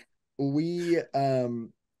 We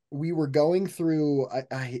were going through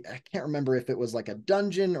I can't remember if it was like a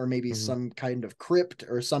dungeon or maybe some kind of crypt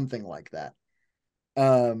or something like that.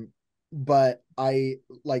 But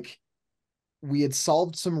we had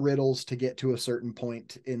solved some riddles to get to a certain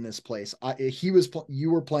point in this place.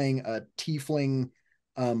 You were playing a tiefling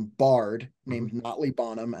bard named Notley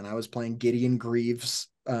Bonham, and I was playing Gideon Greaves,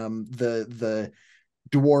 the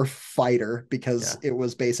dwarf fighter, because it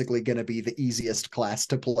was basically going to be the easiest class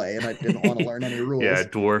to play, and I didn't want to learn any rules. Yeah,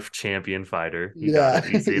 dwarf champion fighter. You got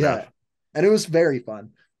it easy enough. And it was very fun.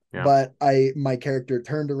 Yeah. But my character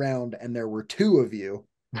turned around and there were two of you,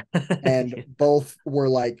 and both were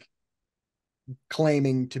like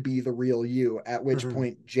claiming to be the real you, at which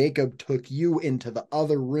point Jacob took you into the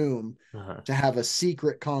other room to have a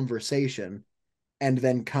secret conversation and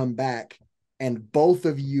then come back, and both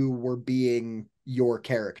of you were being your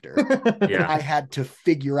character. Yeah. I had to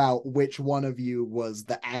figure out which one of you was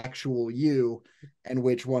the actual you and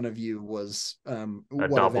which one of you was a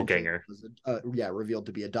doppelganger. was revealed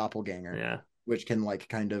to be a doppelganger. Yeah. Which can like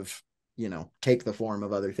kind of, take the form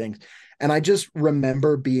of other things. And I just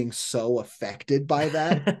remember being so affected by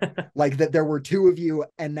that. Like that there were two of you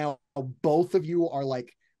and now both of you are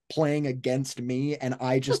like playing against me and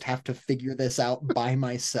I just have to figure this out by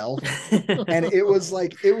myself. And it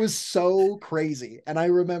was so crazy. And I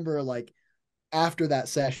remember like after that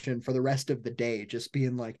session for the rest of the day just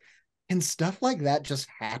being like, can stuff like that just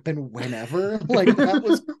happen whenever? Like that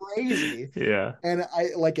was crazy. Yeah. And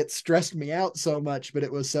it stressed me out so much, but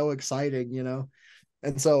it was so exciting,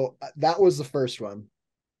 And so that was the first one.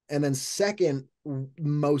 And then second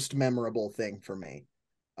most memorable thing for me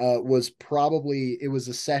was probably, it was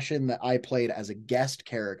a session that I played as a guest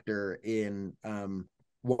character in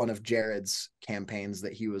one of Jared's campaigns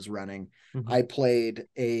that he was running. I played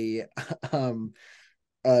a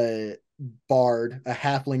bard, a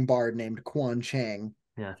halfling bard named Quan Chang,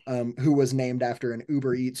 who was named after an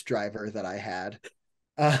Uber Eats driver that I had.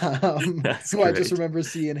 So I just remember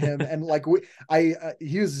seeing him and like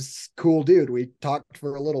he was a cool dude. We talked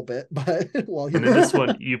for a little bit, but and in this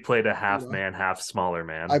one you played a half man, half smaller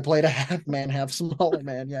man. I played a half man, half smaller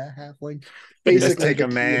man. Yeah, halfling. Basically, you just take a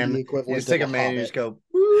man. You just take a man and you just go.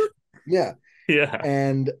 Whoop. Yeah. Yeah.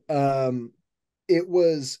 And it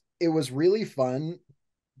was really fun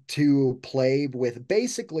to play with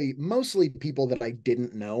basically mostly people that I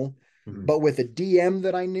didn't know. But with a DM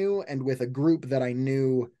that I knew and with a group that I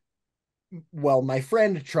knew, well, my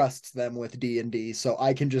friend trusts them with D&D, so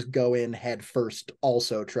I can just go in head first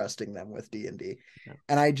also trusting them with D&D. Yeah.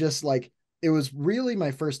 And I just like, it was really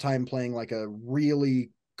my first time playing like a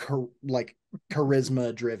really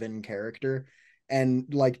charisma driven character,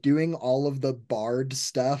 and like doing all of the bard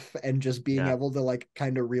stuff and just being Yeah. able to like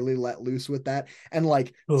kind of really let loose with that, and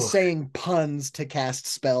like Ugh. saying puns to cast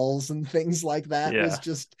spells and things like that was Yeah.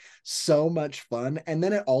 just so much fun. And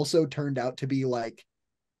then it also turned out to be like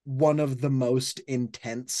one of the most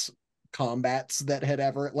intense combats that had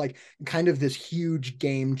ever, like, kind of this huge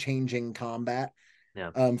game changing combat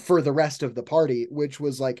for the rest of the party, which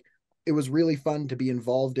was like, it was really fun to be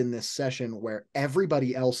involved in this session where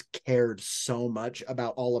everybody else cared so much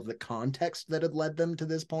about all of the context that had led them to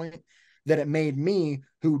this point, that it made me,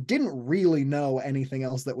 who didn't really know anything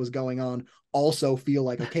else that was going on, also feel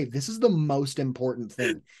like, okay, this is the most important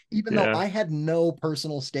thing, even though I had no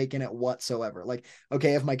personal stake in it whatsoever. Like,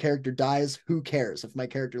 okay, if my character dies, who cares? If my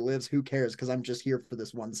character lives, who cares? Because I'm just here for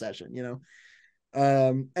this one session, you know?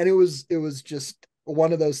 And it was just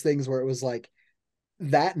one of those things where it was like,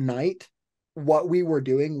 that night, what we were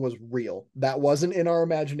doing was real. That wasn't in our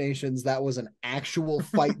imaginations. That was an actual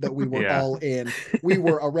fight that we were all in. We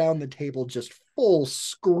were around the table just full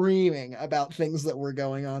screaming about things that were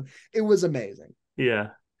going on. It was amazing. Yeah.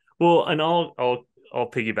 Well, and I'll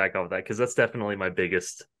piggyback off that, because that's definitely my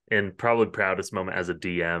biggest and probably proudest moment as a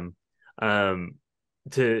DM.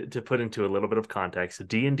 To put into a little bit of context,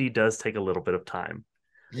 D&D does take a little bit of time.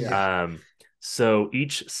 Yeah. So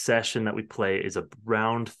each session that we play is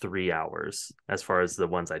around 3 hours, as far as the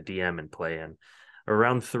ones I DM and play in,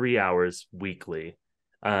 around 3 hours weekly.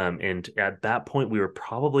 And at that point, we were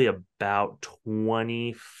probably about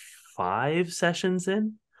 25 sessions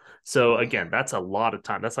in. So again, that's a lot of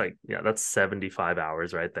time. That's like, that's 75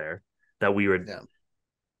 hours right there that we were,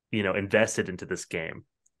 invested into this game.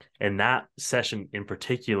 And that session in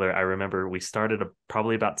particular, I remember we started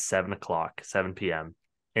probably about 7 p.m.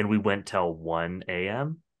 and we went till 1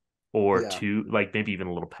 a.m. or 2, like maybe even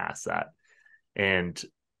a little past that. And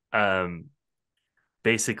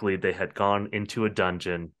basically they had gone into a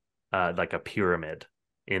dungeon, like a pyramid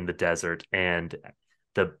in the desert, and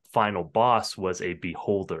the final boss was a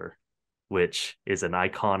beholder, which is an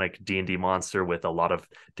iconic D&D monster with a lot of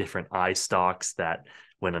different eye stalks that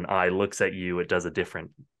when an eye looks at you, it does a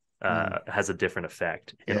different has a different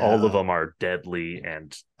effect, and all of them are deadly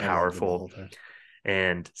and powerful.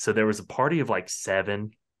 And so there was a party of like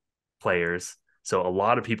 7 players, so a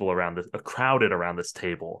lot of people crowded around this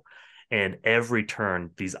table, and every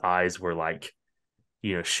turn these eyes were like,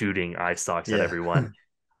 shooting eye stalks at everyone.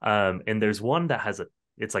 And there's one that has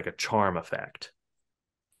it's like a charm effect,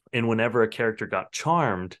 and whenever a character got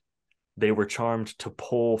charmed, they were charmed to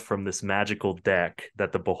pull from this magical deck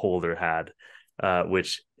that the beholder had,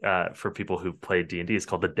 which for people who played D&D is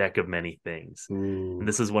called the Deck of Many Things. And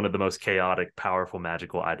this is one of the most chaotic, powerful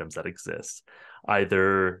magical items that exists.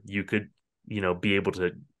 Either you could, be able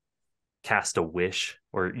to cast a wish,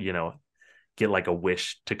 or, get like a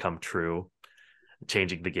wish to come true,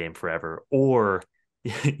 changing the game forever, or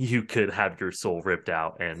you could have your soul ripped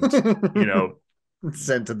out and,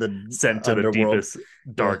 sent to the deepest,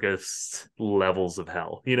 darkest levels of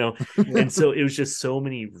hell, And so it was just so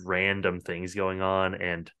many random things going on.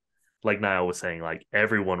 And like Niall was saying, like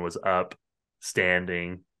everyone was up,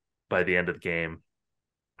 standing by the end of the game,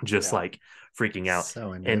 just like freaking out.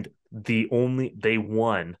 And they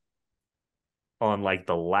won on like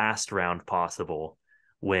the last round possible,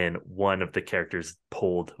 when one of the characters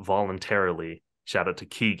pulled voluntarily, shout out to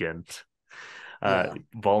Keegan,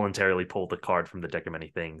 voluntarily pulled a card from the Deck of Many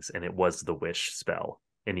Things, and it was the wish spell,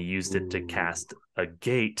 and he used it to cast a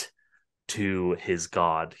gate to his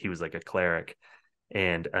god. He was like a cleric,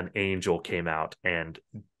 and an angel came out and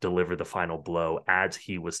delivered the final blow as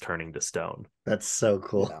he was turning to stone. That's so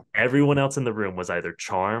cool. Everyone else in the room was either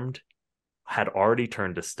charmed, had already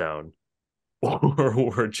turned to stone, or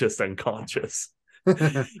were just unconscious.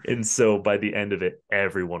 And so by the end of it,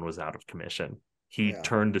 everyone was out of commission. He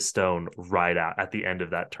turned to stone right out at the end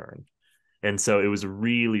of that turn. And so it was a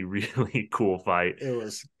really, really cool fight. It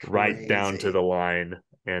was crazy. Right down to the line,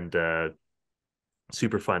 and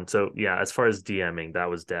super fun. So yeah, as far as DMing,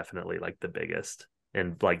 that was definitely like the biggest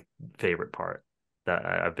and like favorite part that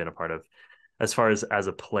I've been a part of. As far as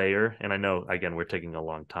a player, and I know again we're taking a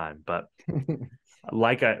long time, but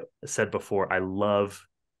like I said before, I love,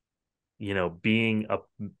 being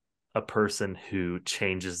a person who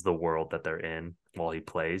changes the world that they're in while he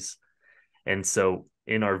plays. And so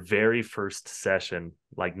in our very first session,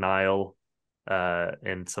 like Niall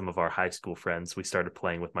and some of our high school friends, we started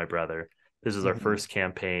playing with my brother. This is our first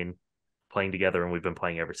campaign playing together, and we've been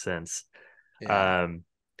playing ever since. Yeah.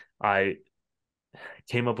 I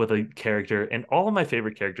came up with a character, and all of my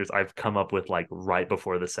favorite characters I've come up with like right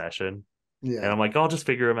before the session. Yeah. And I'm like, I'll just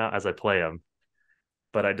figure them out as I play them.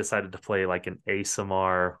 But I decided to play like an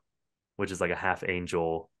Aasimar, which is like a half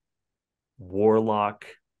angel warlock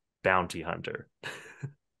bounty hunter.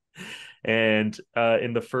 And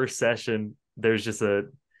in the first session, there's just a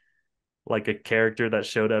character that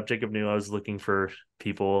showed up. Jacob knew I was looking for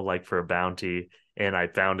people like for a bounty, and I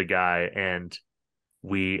found a guy, and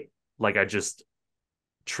I just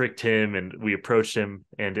tricked him, and we approached him,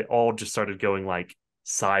 and it all just started going like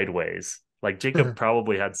sideways. Like Jacob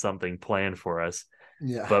probably had something planned for us,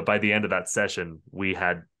 Yeah. but by the end of that session, we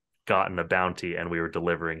had gotten a bounty and we were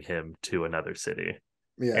delivering him to another city.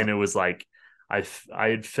 Yeah. And it was like I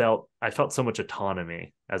felt so much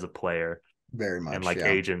autonomy as a player, Very much. and like yeah.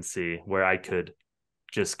 agency, where I could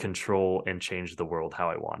just control and change the world how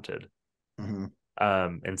I wanted.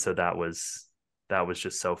 And so that was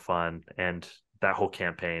just so fun, and that whole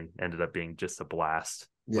campaign ended up being just a blast.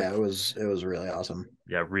 Yeah, it was really awesome.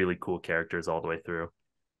 Yeah, really cool characters all the way through.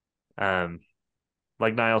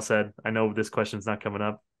 Like Niall said, I know this question's not coming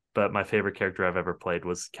up, but my favorite character I've ever played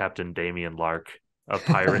was Captain Damian Lark, a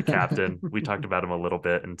pirate captain. We talked about him a little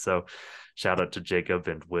bit, and so shout out to Jacob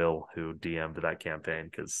and Will who DM'd that campaign,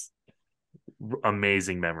 because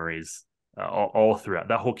amazing memories all throughout.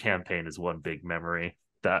 That whole campaign is one big memory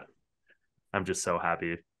that I'm just so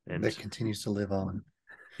happy, and that continues to live on.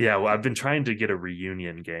 Yeah, well, I've been trying to get a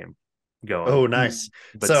reunion game going. Oh, nice.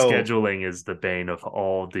 But so scheduling is the bane of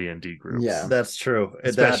all D&D groups. Yeah. That's true.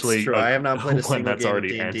 Especially that's true. I have not played a one single that's game of already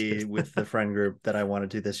D&D ended. with the friend group that I want to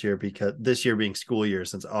do this year, because this year being school year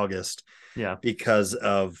since August, Yeah, because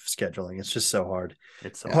of scheduling. It's just so hard.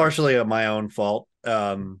 it's so Partially of my own fault.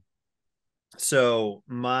 So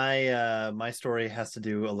my story has to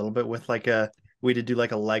do a little bit with we did do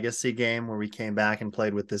like a legacy game where we came back and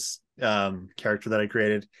played with this character that I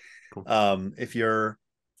created. Cool. If you're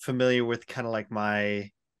familiar with kind of like my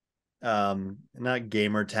not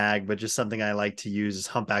gamer tag, but just something I like to use is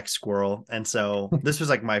humpback squirrel. And so this was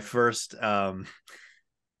like my first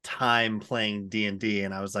time playing D&D,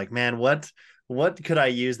 and I was like, man, what could I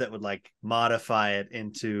use that would like modify it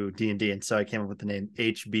into D&D? And so I came up with the name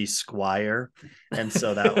HB Squire. And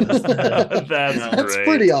so that was That's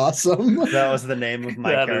pretty awesome. That was the name of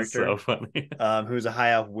my character. Is so funny. Who's a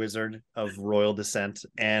high elf wizard of royal descent.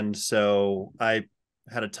 And so I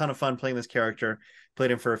had a ton of fun playing this character, played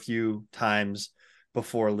him for a few times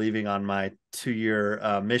before leaving on my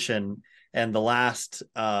 2-year mission. And the last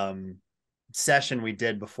session we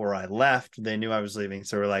did before I left, they knew I was leaving,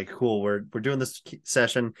 so we're like, cool, we're doing this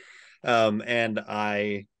session, and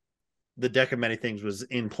the deck of many things was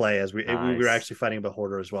in play as we were actually fighting a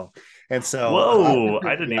Beholder as well. And so whoa,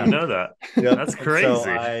 I didn't even know that. Yep. That's crazy. So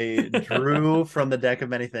I drew from the deck of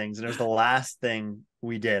many things, and it was the last thing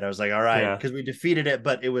we did. I was like, all right, because we defeated it,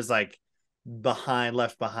 but it was like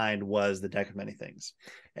left behind was the deck of many things.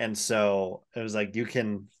 And so it was like, you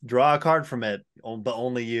can draw a card from it, but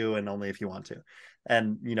only you, and only if you want to.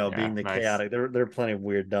 And being the chaotic, there are plenty of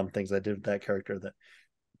weird dumb things I did with that character that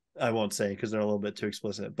I won't say because they're a little bit too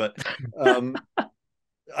explicit, but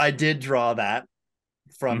I did draw that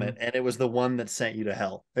from it, and it was the one that sent you to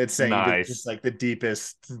hell. It sent you to just like the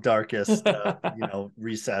deepest, darkest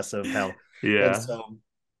recess of hell. Yeah. And so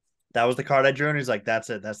that was the card I drew, and he's like, that's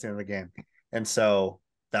it, that's the end of the game. And so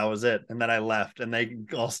that was it. And then I left, and they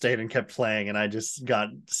all stayed and kept playing, and I just got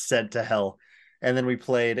sent to hell. And then we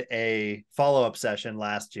played a follow-up session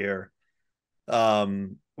last year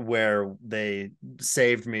where they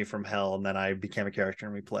saved me from hell, and then I became a character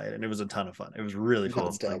and we played, and it was a ton of fun. It was really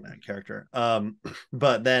fun playing that character.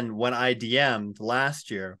 But then when I DM'd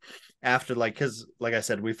last year, after because like I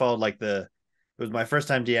said, we followed it was my first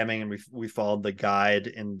time DMing, and we followed the guide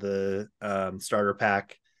in the starter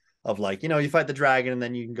pack of you fight the dragon and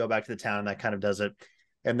then you can go back to the town, and that kind of does it.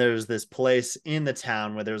 And there's this place in the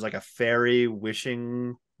town where there's like a fairy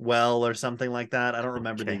wishing well or something like that. I don't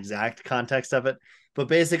remember the exact context of it, but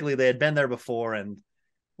basically they had been there before and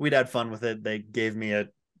we'd had fun with it. They gave me a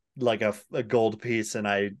gold piece, and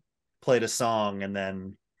I played a song and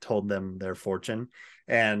then told them their fortune.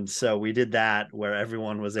 And so we did that where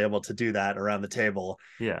everyone was able to do that around the table.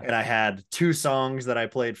 Yeah. And I had 2 songs that I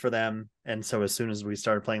played for them. And so as soon as we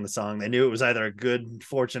started playing the song, they knew it was either a good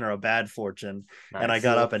fortune or a bad fortune. Nice. And I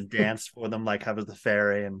got up and danced for them like I was the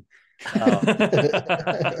fairy. And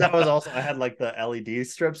that was also, I had the LED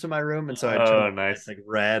strips in my room. And so I turned nice.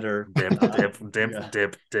 Red or dip.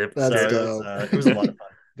 That's so it was a lot of fun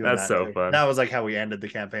doing That's that. so Too. fun. That was like how we ended the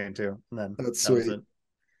campaign too. And then That's that was sweet. it.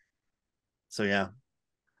 So yeah.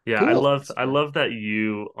 Yeah, Cool. I love that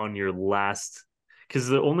you on your last, because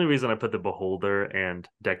the only reason I put the Beholder and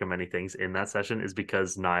Deck of Many Things in that session is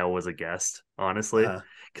because Niall was a guest, honestly. Uh-huh.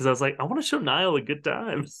 Because I was like, I want to show Niall a good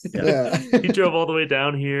time. Yeah. He drove all the way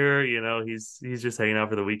down here, you know, he's just hanging out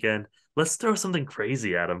for the weekend. Let's throw something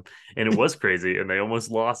crazy at him. And it was crazy, and they almost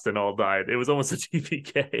lost and all died. It was almost a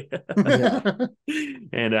TPK.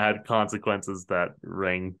 And it had consequences that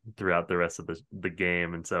rang throughout the rest of the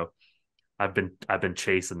game. And so I've been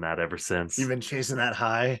chasing that ever since. You've been chasing that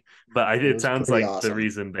high. But It it was sounds pretty like the awesome.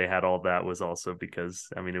 reason they had all that was also because,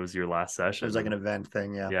 I mean, it was your last It session. was like an event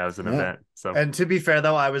thing, yeah. Yeah, it was an Yeah. event. So And to be fair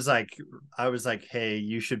though, I was like, hey,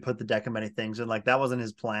 you should put the Deck of Many Things in. Like that wasn't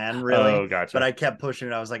his plan really. Oh, gotcha. But I kept pushing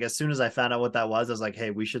it. I was like, as soon as I found out what that was, I was like, hey,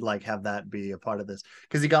 we should like have that be a part of this.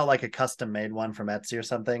 Because he got like a custom made one from Etsy or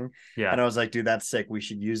something. yeah, And I was like, dude, that's sick. We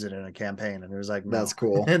should use it in a campaign. And he was like, no. That's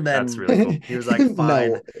cool. And then That's really cool. he was like,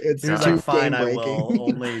 fine. No, it's He was too like, fine, I game-breaking. will,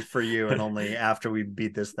 only for you and only after we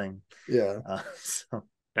beat this thing. Yeah. So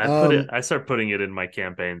I start putting it in my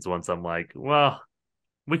campaigns once I'm like, well,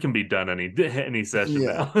 we can be done any session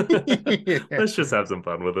Yeah. now. Let's just have some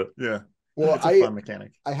fun with it. yeah. Well, It's a fun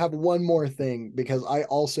mechanic. I have one more thing because I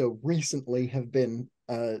also recently have been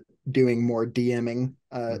doing more DMing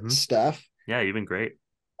Mhm. stuff. Yeah, you've been great.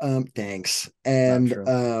 Thanks. And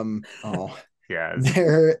true. Yeah,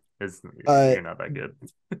 there you're not that good.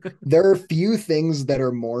 there are few things that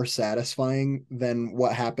are more satisfying than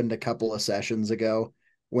what happened a couple of sessions ago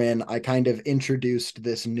when I kind of introduced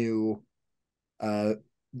this new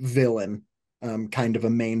villain, kind of a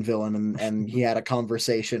main villain, and he had a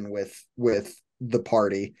conversation with the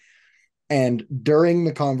party. And during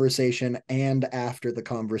the conversation and after the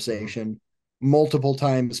conversation, multiple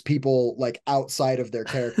times people like outside of their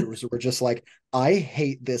characters were just like, I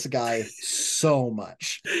hate this guy so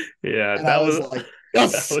much. Yeah, And that I was was like,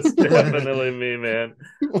 yes! that was definitely me, man.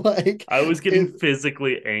 Like I was getting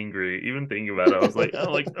physically angry, even thinking about it. I was like,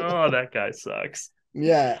 oh, that guy sucks.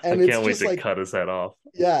 yeah, and I it's can't wait just to like, cut his head off.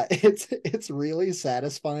 yeah, it's really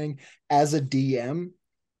satisfying as a DM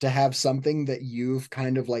to have something that you've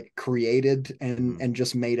kind of like created and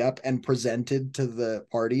just made up and presented to the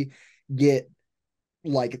party get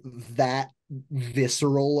like that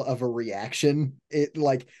visceral of a reaction. It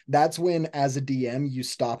like that's when as a DM you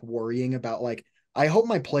stop worrying about like, I hope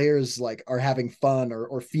my players like are having fun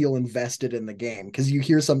or feel invested in the game, because you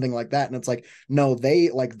hear something like that and it's like, no, they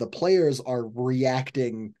like the players are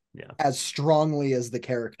reacting as strongly as the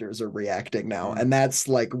characters are reacting now. And that's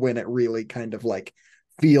like when it really kind of like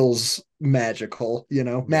feels magical,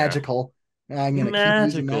 magical. I'm gonna keep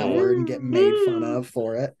using that word and get made fun of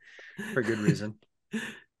for it for good reason.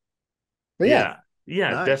 But yeah,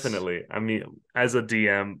 Nice. definitely. I mean, as a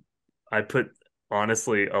DM, I put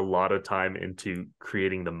honestly a lot of time into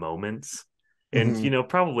creating the moments, and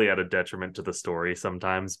probably at a detriment to the story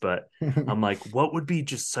sometimes, but I'm like, what would be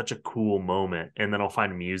just such a cool moment? And then I'll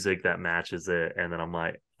find music that matches it, and then I'm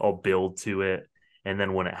like, I'll build to it, and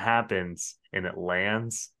then when it happens and it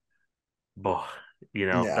lands,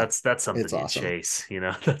 that's something you awesome. chase.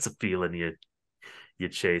 That's a feeling you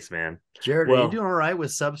chase, man. Jared, are you doing all right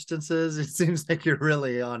with substances? It seems like you're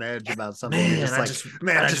really on edge about something. Man,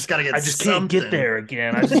 I just gotta get. I just can't get there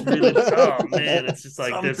again. I just really. Oh man, it's just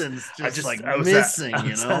like something's this. just I was missing. I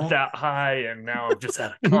was at that high, and now I'm just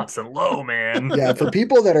at a constant low, man. Yeah, for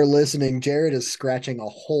people that are listening, Jared is scratching a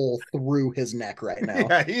hole through his neck right now.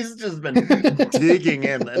 Yeah, he's just been digging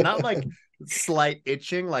in, and not like slight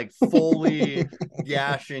itching, like fully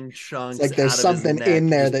gashing chunks. It's like there's something in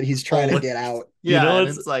there that he's trying to get out. Yeah,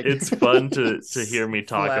 it's like it's fun to hear me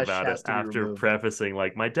talk about it after removed. prefacing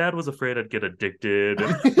like my dad was afraid I'd get addicted.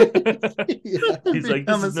 He's like,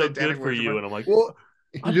 this is no good for you, and I'm like, well,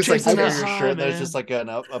 you just like chasing tear that your high, shirt. There's man. just like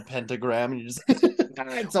a pentagram, and you just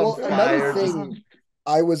it's on fire. Another thing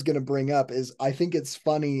I was going to bring up is I think it's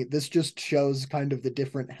funny. This just shows kind of the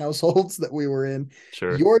different households that we were in.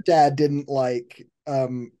 Sure. Your dad didn't like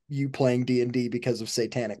you playing D&D because of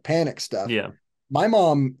Satanic Panic stuff. Yeah. My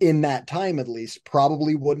mom, in that time at least,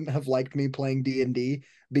 probably wouldn't have liked me playing D&D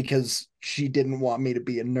because she didn't want me to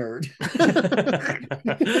be a nerd.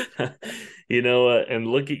 You know what? And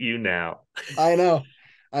look at you now. I know.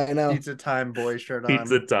 Pizza Time boy shirt on.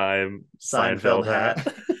 Pizza Time Seinfeld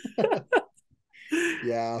hat.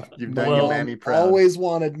 Yeah, You've done your mammy proud. Always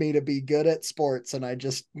wanted me to be good at sports, and I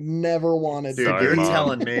just never wanted Dude, to. Sorry, you're Mom.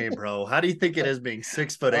 telling me, bro. How do you think it is being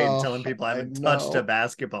 6'8" and telling people I haven't touched a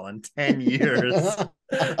basketball in 10 years?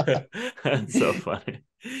 That's so funny.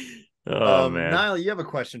 Oh man, Niall, you have a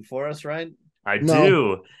question for us, right? I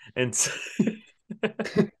do, and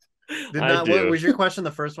I What do. was your question?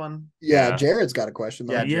 The first one? Yeah, Yeah. Jared's got a question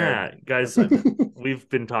though. Yeah, Jared. Yeah, guys, That's what I meant. we've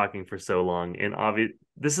been talking for so long, and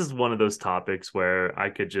this is one of those topics where I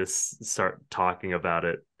could just start talk about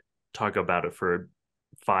it for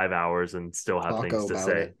 5 hours and still have things Taco to about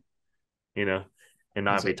say, it. you know, and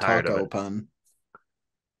not It's be a tired of taco it. pun.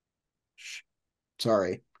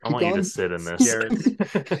 Sorry. I Keep want you to going. sit in this.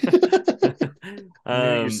 Mute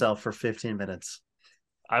Um, yourself for 15 minutes.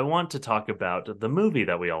 I want to talk about the movie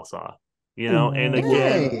that we all saw, and again,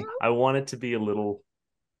 Yay. I want it to be a little,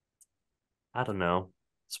 I don't know,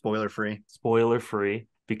 Spoiler free. spoiler free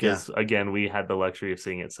because again, we had the luxury of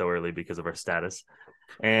seeing it so early because of our status.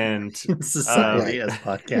 And Society Right. as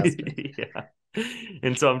podcasting. yeah.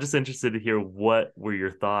 And so I'm just interested to hear what were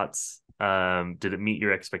your thoughts. Did it meet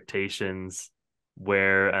your expectations?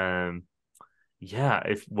 Where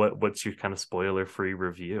what's your kind of spoiler free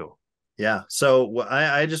review? Yeah. So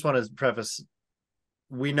I just want to preface,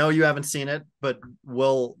 we know you haven't seen it, but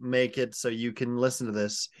we'll make it so you can listen to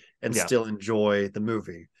this and Yeah. still enjoy the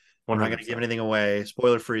movie. We're not going to give 100%. anything away.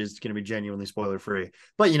 Spoiler free is going to be genuinely spoiler free,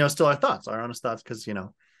 but still our honest thoughts, because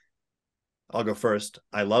I'll go first.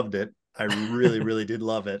 I loved it. I really, really did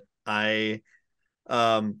love it.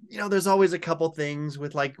 There's always a couple things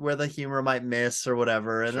with like where the humor might miss or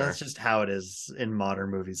whatever, and Sure. that's just how it is in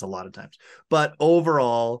modern movies a lot of times. But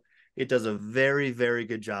overall, it does a very, very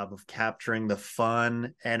good job of capturing the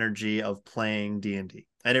fun energy of playing D&D.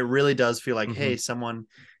 And it really does feel like, hey, someone,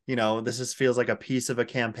 feels like a piece of a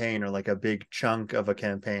campaign or like a big chunk of a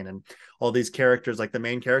campaign. And all these characters, like the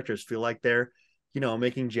main characters, feel like they're,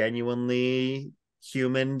 making genuinely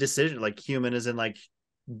human decisions, like human as in like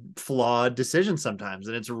flawed decisions sometimes.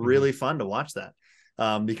 And it's really fun to watch that.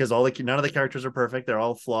 Because none of the characters are perfect. They're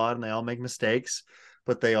all flawed and they all make mistakes,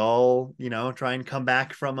 but they all, try and come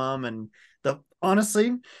back from them. And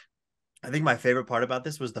honestly, I think my favorite part about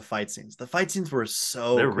this was the fight scenes. The fight scenes were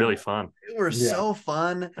They're cool. really fun. They were so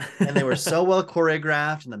fun, and they were so well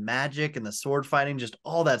choreographed, and the magic and the sword fighting, just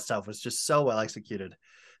all that stuff was just so well executed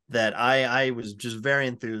that I was just very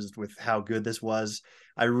enthused with how good this was.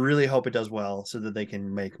 I really hope it does well so that they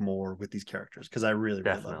can make more with these characters, because I really,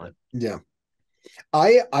 really loved it. Yeah.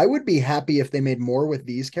 I would be happy if they made more with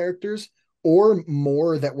these characters, or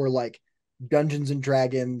more that were like Dungeons and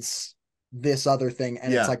Dragons, this other thing,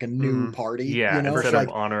 and it's like a new party. Yeah, instead like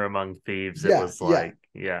of Honor Among Thieves, it was like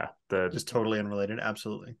the just totally unrelated.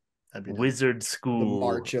 Absolutely. Wizard School, the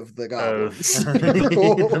March of the Goblins.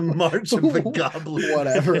 The March of the Goblins.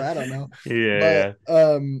 Whatever, I don't know. Yeah.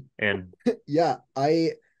 But, and yeah,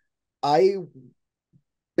 I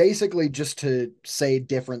basically, just to say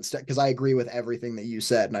different stuff, because I agree with everything that you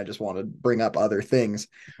said, and I just want to bring up other things.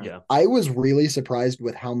 Yeah, I was really surprised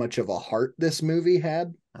with how much of a heart this movie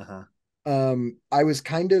had. I was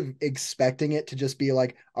kind of expecting it to just be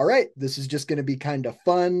like, all right, this is just going to be kind of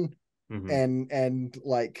fun and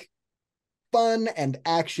like fun and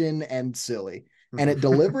action and silly. And it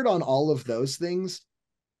delivered on all of those things,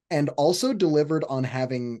 and also delivered on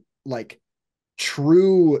having like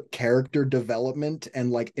true character development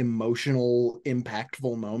and like emotional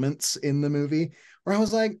impactful moments in the movie where I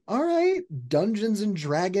was like, all right, Dungeons and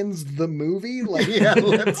Dragons the movie, like yeah,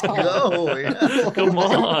 let's go. Yeah. Come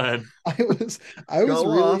on. I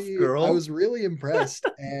was really impressed.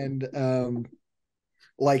 And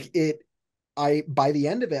like by the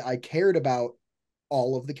end of it, I cared about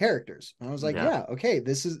all of the characters. And I was like, yeah, okay,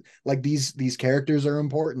 this is like these characters are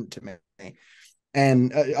important to me.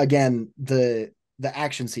 And again, the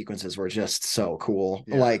action sequences were just so cool.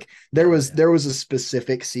 Like there was a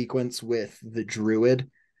specific sequence with the druid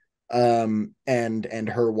and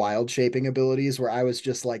her wild shaping abilities where I was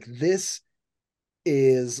just like, this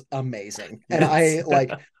is amazing. And I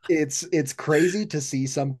like it's crazy to see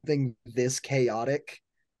something this chaotic,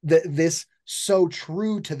 this so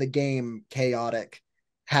true to the game chaotic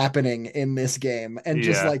happening in this game, and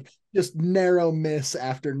just narrow miss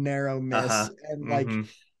after narrow miss. And like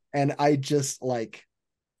and I just like,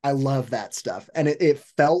 I love that stuff. And it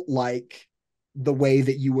felt like the way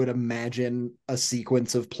that you would imagine a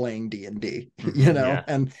sequence of playing D&D,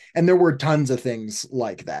 and there were tons of things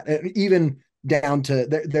like that. And even down to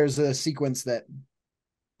there's a sequence that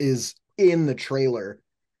is in the trailer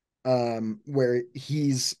where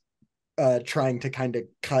he's trying to kind of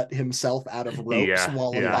cut himself out of ropes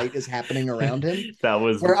while a fight is happening around him. That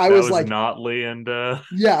was like Notley and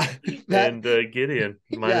Gideon,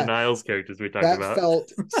 mine and Niles characters we talked about. That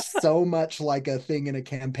felt so much like a thing in a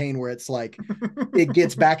campaign where it's like it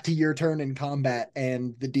gets back to your turn in combat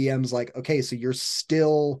and the DM's like, okay, so you're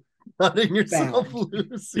still cutting yourself Bound.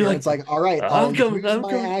 loose. You're And like, it's like, all right, I'm I'll coming, use I'm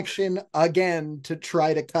my coming. action again to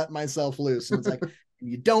try to cut myself loose. And it's like,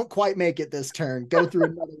 you don't quite make it this turn. Go through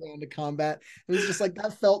another round of combat. It was just like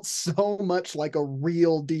that felt so much like a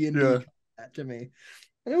real D&D Yeah. combat to me.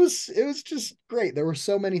 And it was just great. There were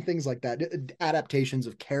so many things like that. Adaptations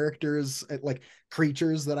of characters, like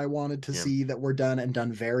creatures that I wanted to Yeah. see that were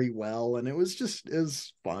done very well. And it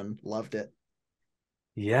was fun. Loved it.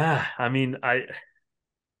 Yeah, I mean,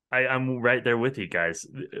 I'm right there with you guys.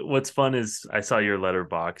 What's fun is I saw your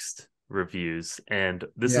Letterboxd reviews, and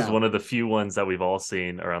this is Yeah. one of the few ones that we've all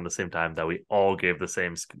seen around the same time that we all gave the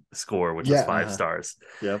same score, which was Yeah. 5 Uh-huh. stars.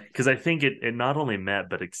 Yep. Because I think it not only met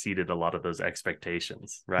but exceeded a lot of those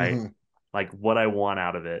expectations, right? Mhm. Like what I want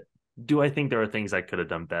out of it. Do I think there are things I could have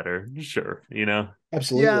done better? Sure,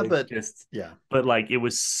 Absolutely. Yeah, but just yeah. but like it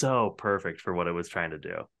was so perfect for what it was trying to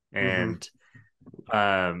do. And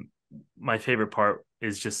my favorite part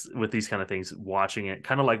is just with these kind of things, watching it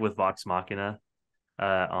kind of like with Vox Machina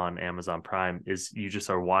on Amazon Prime, is you just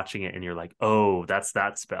are watching it and you're like, oh, that's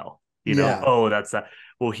that spell, Yeah. oh, that's that.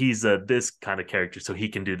 Well, he's this kind of character, so he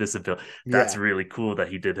can do this ability. That's Yeah. really cool that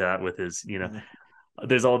he did that with his, Mhm.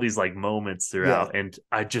 there's all these like moments throughout, Yeah. and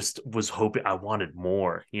I just was hoping I wanted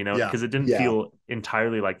more, Yeah. because it didn't Yeah. feel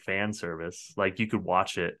entirely like fan service. Like you could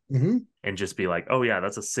watch it Mhm. and just be like, oh yeah,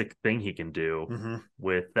 that's a sick thing he can do Mhm.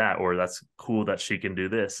 with that, or that's cool that she can do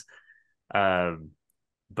this.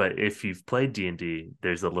 But if you've played D&D,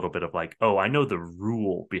 there's a little bit of like, oh, I know the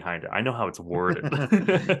rule behind it. I know how it's worded.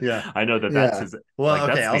 Yeah. I know that Yeah. that's his, Well, like,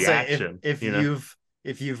 okay, that's I'll the say action.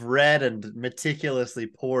 if you've read and meticulously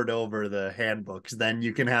pored over the handbooks, then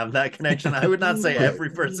you can have that connection. I would not say Right.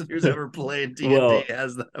 every person who's ever played D&D Well,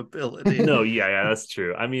 has that ability. No, yeah, that's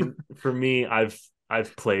true. I mean, for me, I've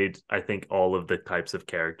played, I think, all of the types of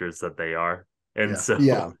characters that they are. And Yeah. so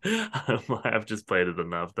Yeah. I've just played it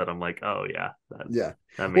enough that I'm like, oh yeah, Yeah.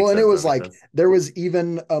 that makes Well, and sense. it was That makes like sense. there was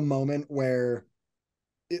even a moment where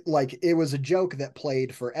it was a joke that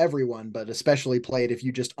played for everyone, but especially played if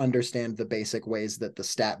you just understand the basic ways that the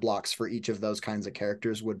stat blocks for each of those kinds of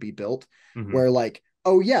characters would be built. Mhm. Where like,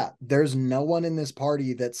 oh yeah, there's no one in this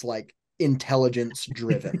party that's like intelligence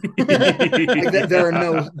driven. Like there are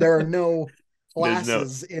no There's no,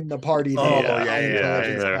 classes in the party that Oh, are yeah, high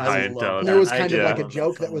intelligence they're I high classes. love And there that. was intelligence. I kind did of like a love that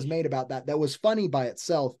joke so that was much. made about that was funny by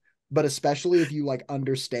itself, but especially if you like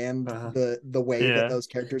understand Uh-huh. the way that Yeah. those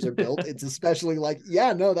characters are built, it's especially like,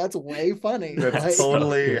 yeah, no, that's way funny. That's Like, So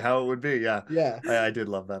totally good. how it would be. Yeah. yeah. I did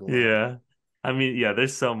love that a lot. Yeah. I mean, yeah,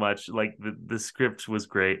 there's so much. Like the script was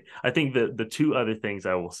great. I think the two other things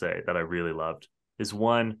I will say that I really loved is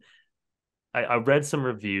one, I read some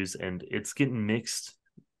reviews and it's getting mixed,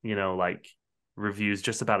 like reviews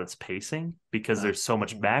just about its pacing because there's so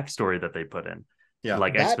much Mhm. backstory that they put in, Yeah.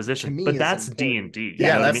 like That, to exposition. me, But is that's important. D&D. Yeah,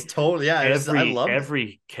 you know what I that's mean? totally. Yeah, I loved it.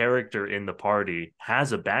 Every character in the party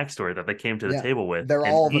has a backstory that they came to the Yeah. table with, They're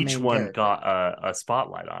and all the each main one character. got a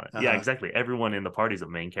spotlight on it. Yeah, Uh-huh. exactly. Everyone in the party is a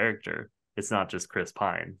main character. It's not just Chris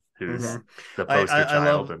Pine, who's Mhm. the I poster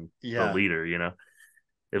child love. and Yeah. the leader.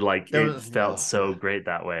 It like There it was- felt oh, so yeah. great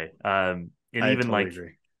that way. And I even totally like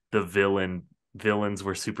agree. the villains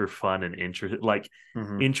were super fun and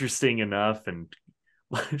Mhm. interesting enough, and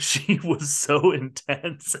she was so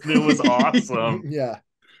intense and it was awesome. Yeah.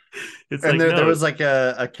 It's And like, there no, was like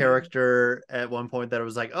a character at one point that it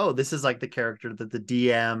was like, oh, this is like the character that the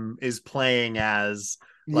DM is playing as.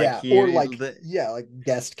 Like Yeah. he, Or like, the, like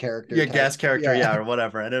guest character. yeah, type. guest character, Yeah. or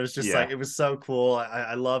whatever. And it was just Yeah. like, it was so cool.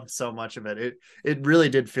 I loved so much of it. It really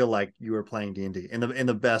did feel like you were playing D&D in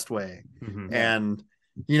the best way. Mhm. And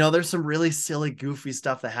there's some really silly, goofy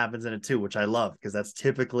stuff that happens in it too, which I love because that's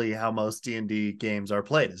typically how most D&D games are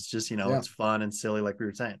played. It's just it's fun and silly, like we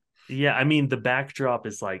were saying. Yeah, I mean, the backdrop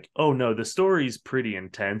is like, oh no, the story's pretty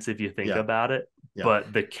intense if you think Yeah. about it, Yeah.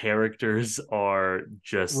 but the characters are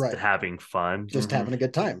just Right. having fun. Just Mhm. having a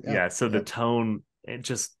good time. Yeah, so the Yep.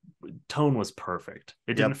 tone was perfect.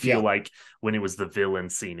 It didn't Yep. feel Yeah. like when it was the villain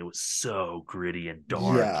scene, it was so gritty and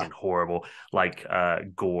dark Yeah. and horrible, like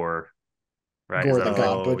Gore, right? Gore Is that the his name?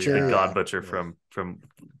 God Butcher. The Yeah. God Butcher Yeah. from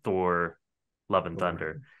Thor, Love and Thor.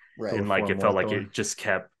 Thunder. Right. And like Thor it felt like Thor. it just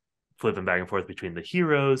kept flipping back and forth between the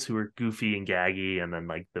heroes who were goofy and gaggy, and then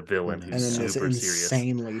like the villain Mhm. And who's then this super serious.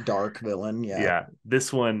 insanely dark villain. Yeah. Yeah,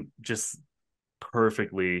 this one just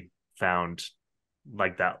perfectly found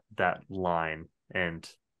like that line,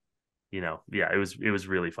 and it was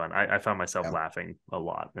really fun. I found myself Yeah. laughing a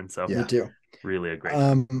lot, and so Me too. really a great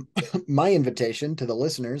time. My invitation to the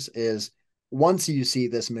listeners is, once you see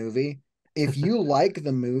this movie, if you like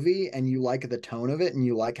the movie and you like the tone of it and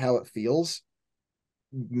you like how it feels,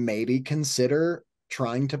 maybe consider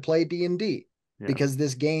trying to play D&D. Yeah. because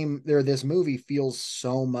this game or this movie feels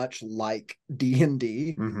so much like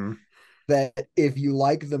D&D Mm-hmm. that if you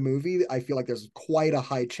like the movie, I feel like there's quite a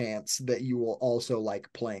high chance that you will also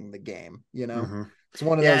like playing the game. Mm-hmm. It's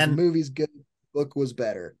one of Yeah, those and- movies good, book was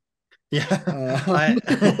better. Yeah,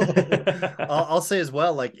 I'll say as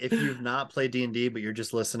well, like if you've not played D&D but you're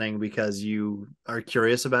just listening because you are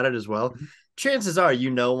curious about it as well, chances are you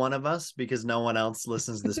know one of us because no one else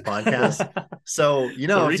listens to this podcast. So if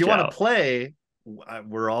you reach want out. to play,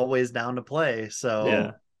 we're always down to play. So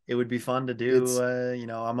Yeah. it would be fun to do.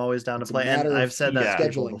 I'm always down to It's a play, and matter I've of said that to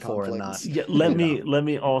people scheduling before, and not. conflicts. Yeah, let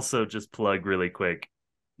me also just plug really quick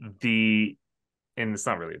and it's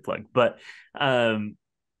not really a plug, but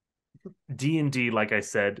D&D, like I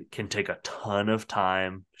said, can take a ton of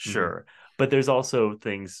time, sure. But there's also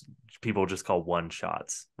things people just call one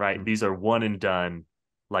shots, right? Mhm. These are one and done,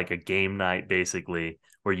 like a game night, basically,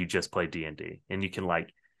 where you just play D&D. And you can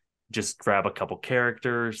like just grab a couple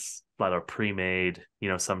characters that are pre-made.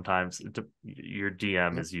 Sometimes your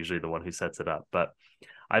DM is usually the one who sets it up. But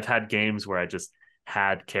I've had games where I just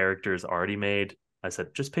had characters already made. I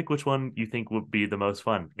said, just pick which one you think would be the most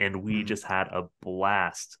fun. And we just had a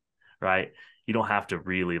blast, right? You don't have to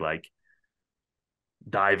really like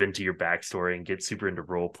dive into your backstory and get super into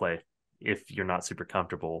role play if you're not super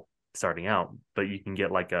comfortable starting out. But you can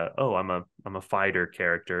get like I'm a fighter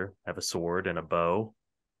character, I have a sword and a bow.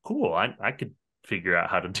 Cool. I could figure out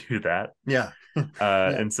how to do that. Yeah.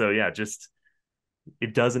 And so just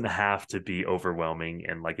it doesn't have to be overwhelming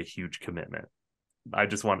and like a huge commitment.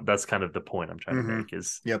 That's kind of the point I'm trying to make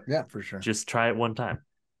is Yep. Yeah, for sure. just try it one time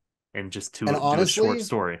and just do honestly, a short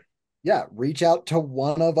story. Yeah, reach out to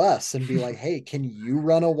one of us and be like, hey, can you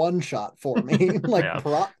run a one shot for me?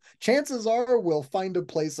 Chances are we'll find a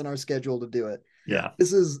place in our schedule to do it. Yeah.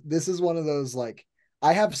 This is one of those, like,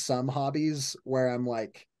 I have some hobbies where I'm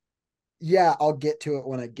like, yeah, I'll get to it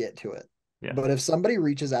when I get to it. Yeah. But if somebody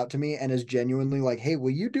reaches out to me and is genuinely like, hey,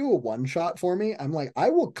 will you do a one shot for me? I'm like,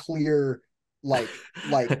 I will clear like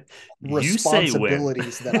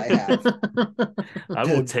responsibilities that I have. I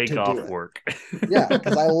will take off work. Yeah,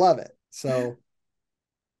 because I love it. So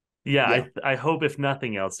yeah. I hope if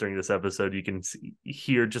nothing else during this episode you can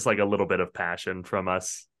hear just like a little bit of passion from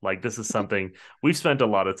us. Like this is something we've spent a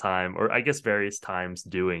lot of time, or I guess various times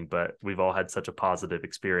doing, but we've all had such a positive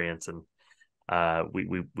experience, and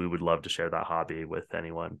we would love to share that hobby with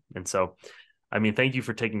anyone. And so, I mean, thank you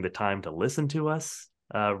for taking the time to listen to us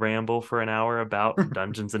ramble for an hour about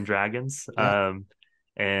Dungeons and Dragons.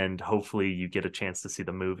 And hopefully you get a chance to see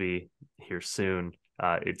the movie here soon.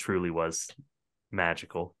 It truly was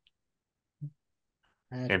magical.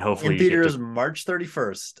 And hopefully in theaters March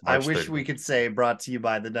 31st. I wish 31st. we could say brought to you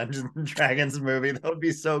by the Dungeons and Dragons movie. That would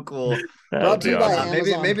be so cool. Brought to you by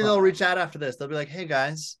Amazon maybe they'll Prime. reach out after this. They'll be like, hey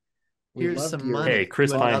guys, here's some money. Hey,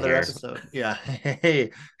 Chris Pine another here. episode. Yeah.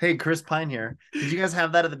 Hey, Chris Pine here. Did you guys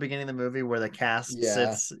have that at the beginning of the movie where the cast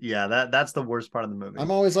sits? Yeah, that's the worst part of the movie.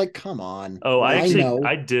 I'm always like, come on. Oh, I didn't.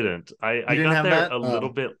 I didn't got there that? a little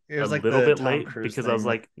bit like late because I was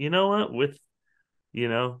like, you know what, with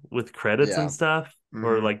credits and stuff,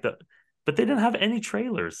 or like but they didn't have any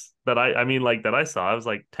trailers that I saw. I was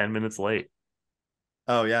like 10 minutes late.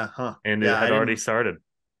 Oh yeah, huh? And it had already started.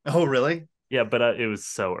 Oh really? Yeah, but it was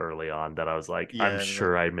so early on that I was like, I'm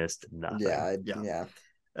sure I missed nothing.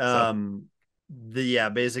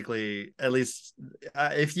 Basically, at least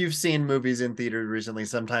if you've seen movies in theaters recently,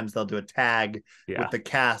 sometimes they'll do a tag with the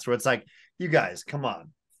cast where it's like, you guys, come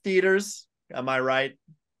on, theaters, am I right?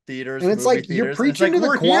 Theaters, and it's like theaters. You're preaching to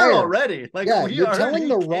the choir here already. Like, you're telling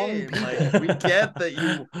the wrong people. Like, we get that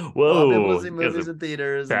you want people to see movies in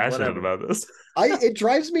theaters. Passionate about this. It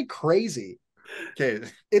drives me crazy. Okay,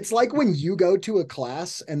 it's like when you go to a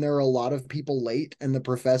class and there are a lot of people late, and the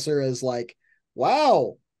professor is like,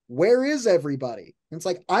 "Wow, where is everybody?" And it's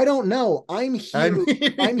like, I don't know. I'm here.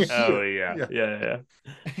 I'm here. Oh yeah.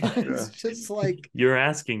 It's just like you're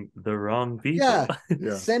asking the wrong people.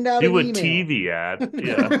 Yeah. Send out do an a email. TV ad.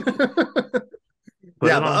 Yeah.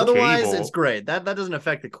 But otherwise cable. It's great. That doesn't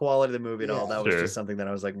affect the quality of the movie at all. That was just something that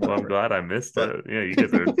I was like, well, I'm glad I missed it. Yeah, you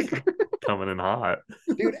guys are coming in hot,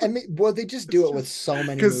 dude. And they just do it with so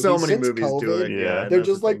many because so many Since movies COVID, do it. Yeah, they're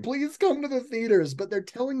just like, please come to the theaters, but they're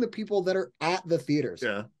telling the people that are at the theaters.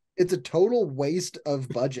 Yeah, it's a total waste of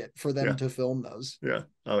budget for them to film those. Yeah.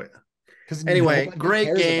 Oh yeah. Because anyway,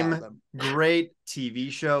 great game, great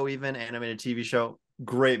TV show, even animated TV show,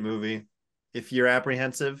 great movie. If you're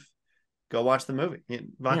apprehensive, go watch the movie.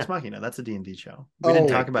 Vox Machina. That's a D&D show. We didn't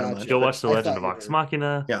talk about it much. Go watch The Legend of Vox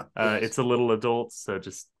Machina. Yeah. It's a little adult, so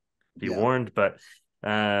just be warned. But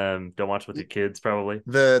Don't watch with your kids, probably.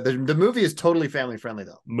 The movie is totally family friendly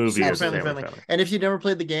though. Movie Super is family family friendly. friendly. And if you've never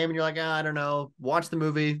played the game and you're like, I don't know, watch the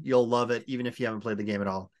movie. You'll love it, even if you haven't played the game at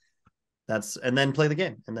all. And then play the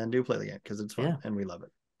game, and then do play the game because it's fun. Yeah. And we love it.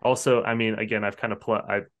 Also, I mean, again, I've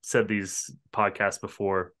said these podcasts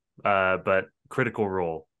before, but Critical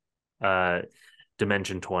Role,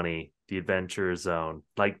 Dimension 20, The Adventure Zone,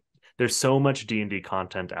 like there's so much D&D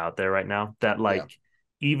content out there right now that like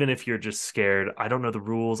even if you're just scared, I don't know the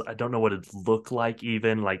rules, I don't know what it look like,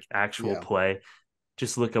 even like actual play,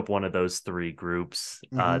 just look up one of those 3 groups.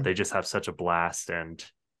 They just have such a blast, and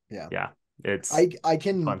it's I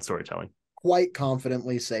can fun storytelling. Quite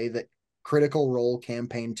confidently say that Critical Role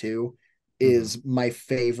Campaign 2 is my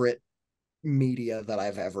favorite media that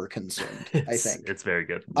I've ever consumed. I think it's very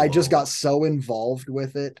good. I just got so involved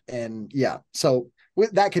with it, and so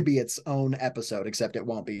that could be its own episode, except it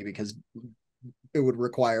won't be because it would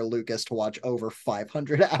require Lucas to watch over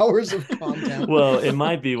 500 hours of content. Well, it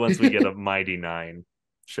might be once we get a Mighty Nine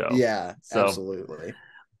show. Yeah, absolutely.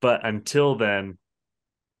 But until then,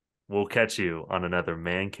 we'll catch you on another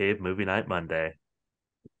Man Cave Movie Night Monday.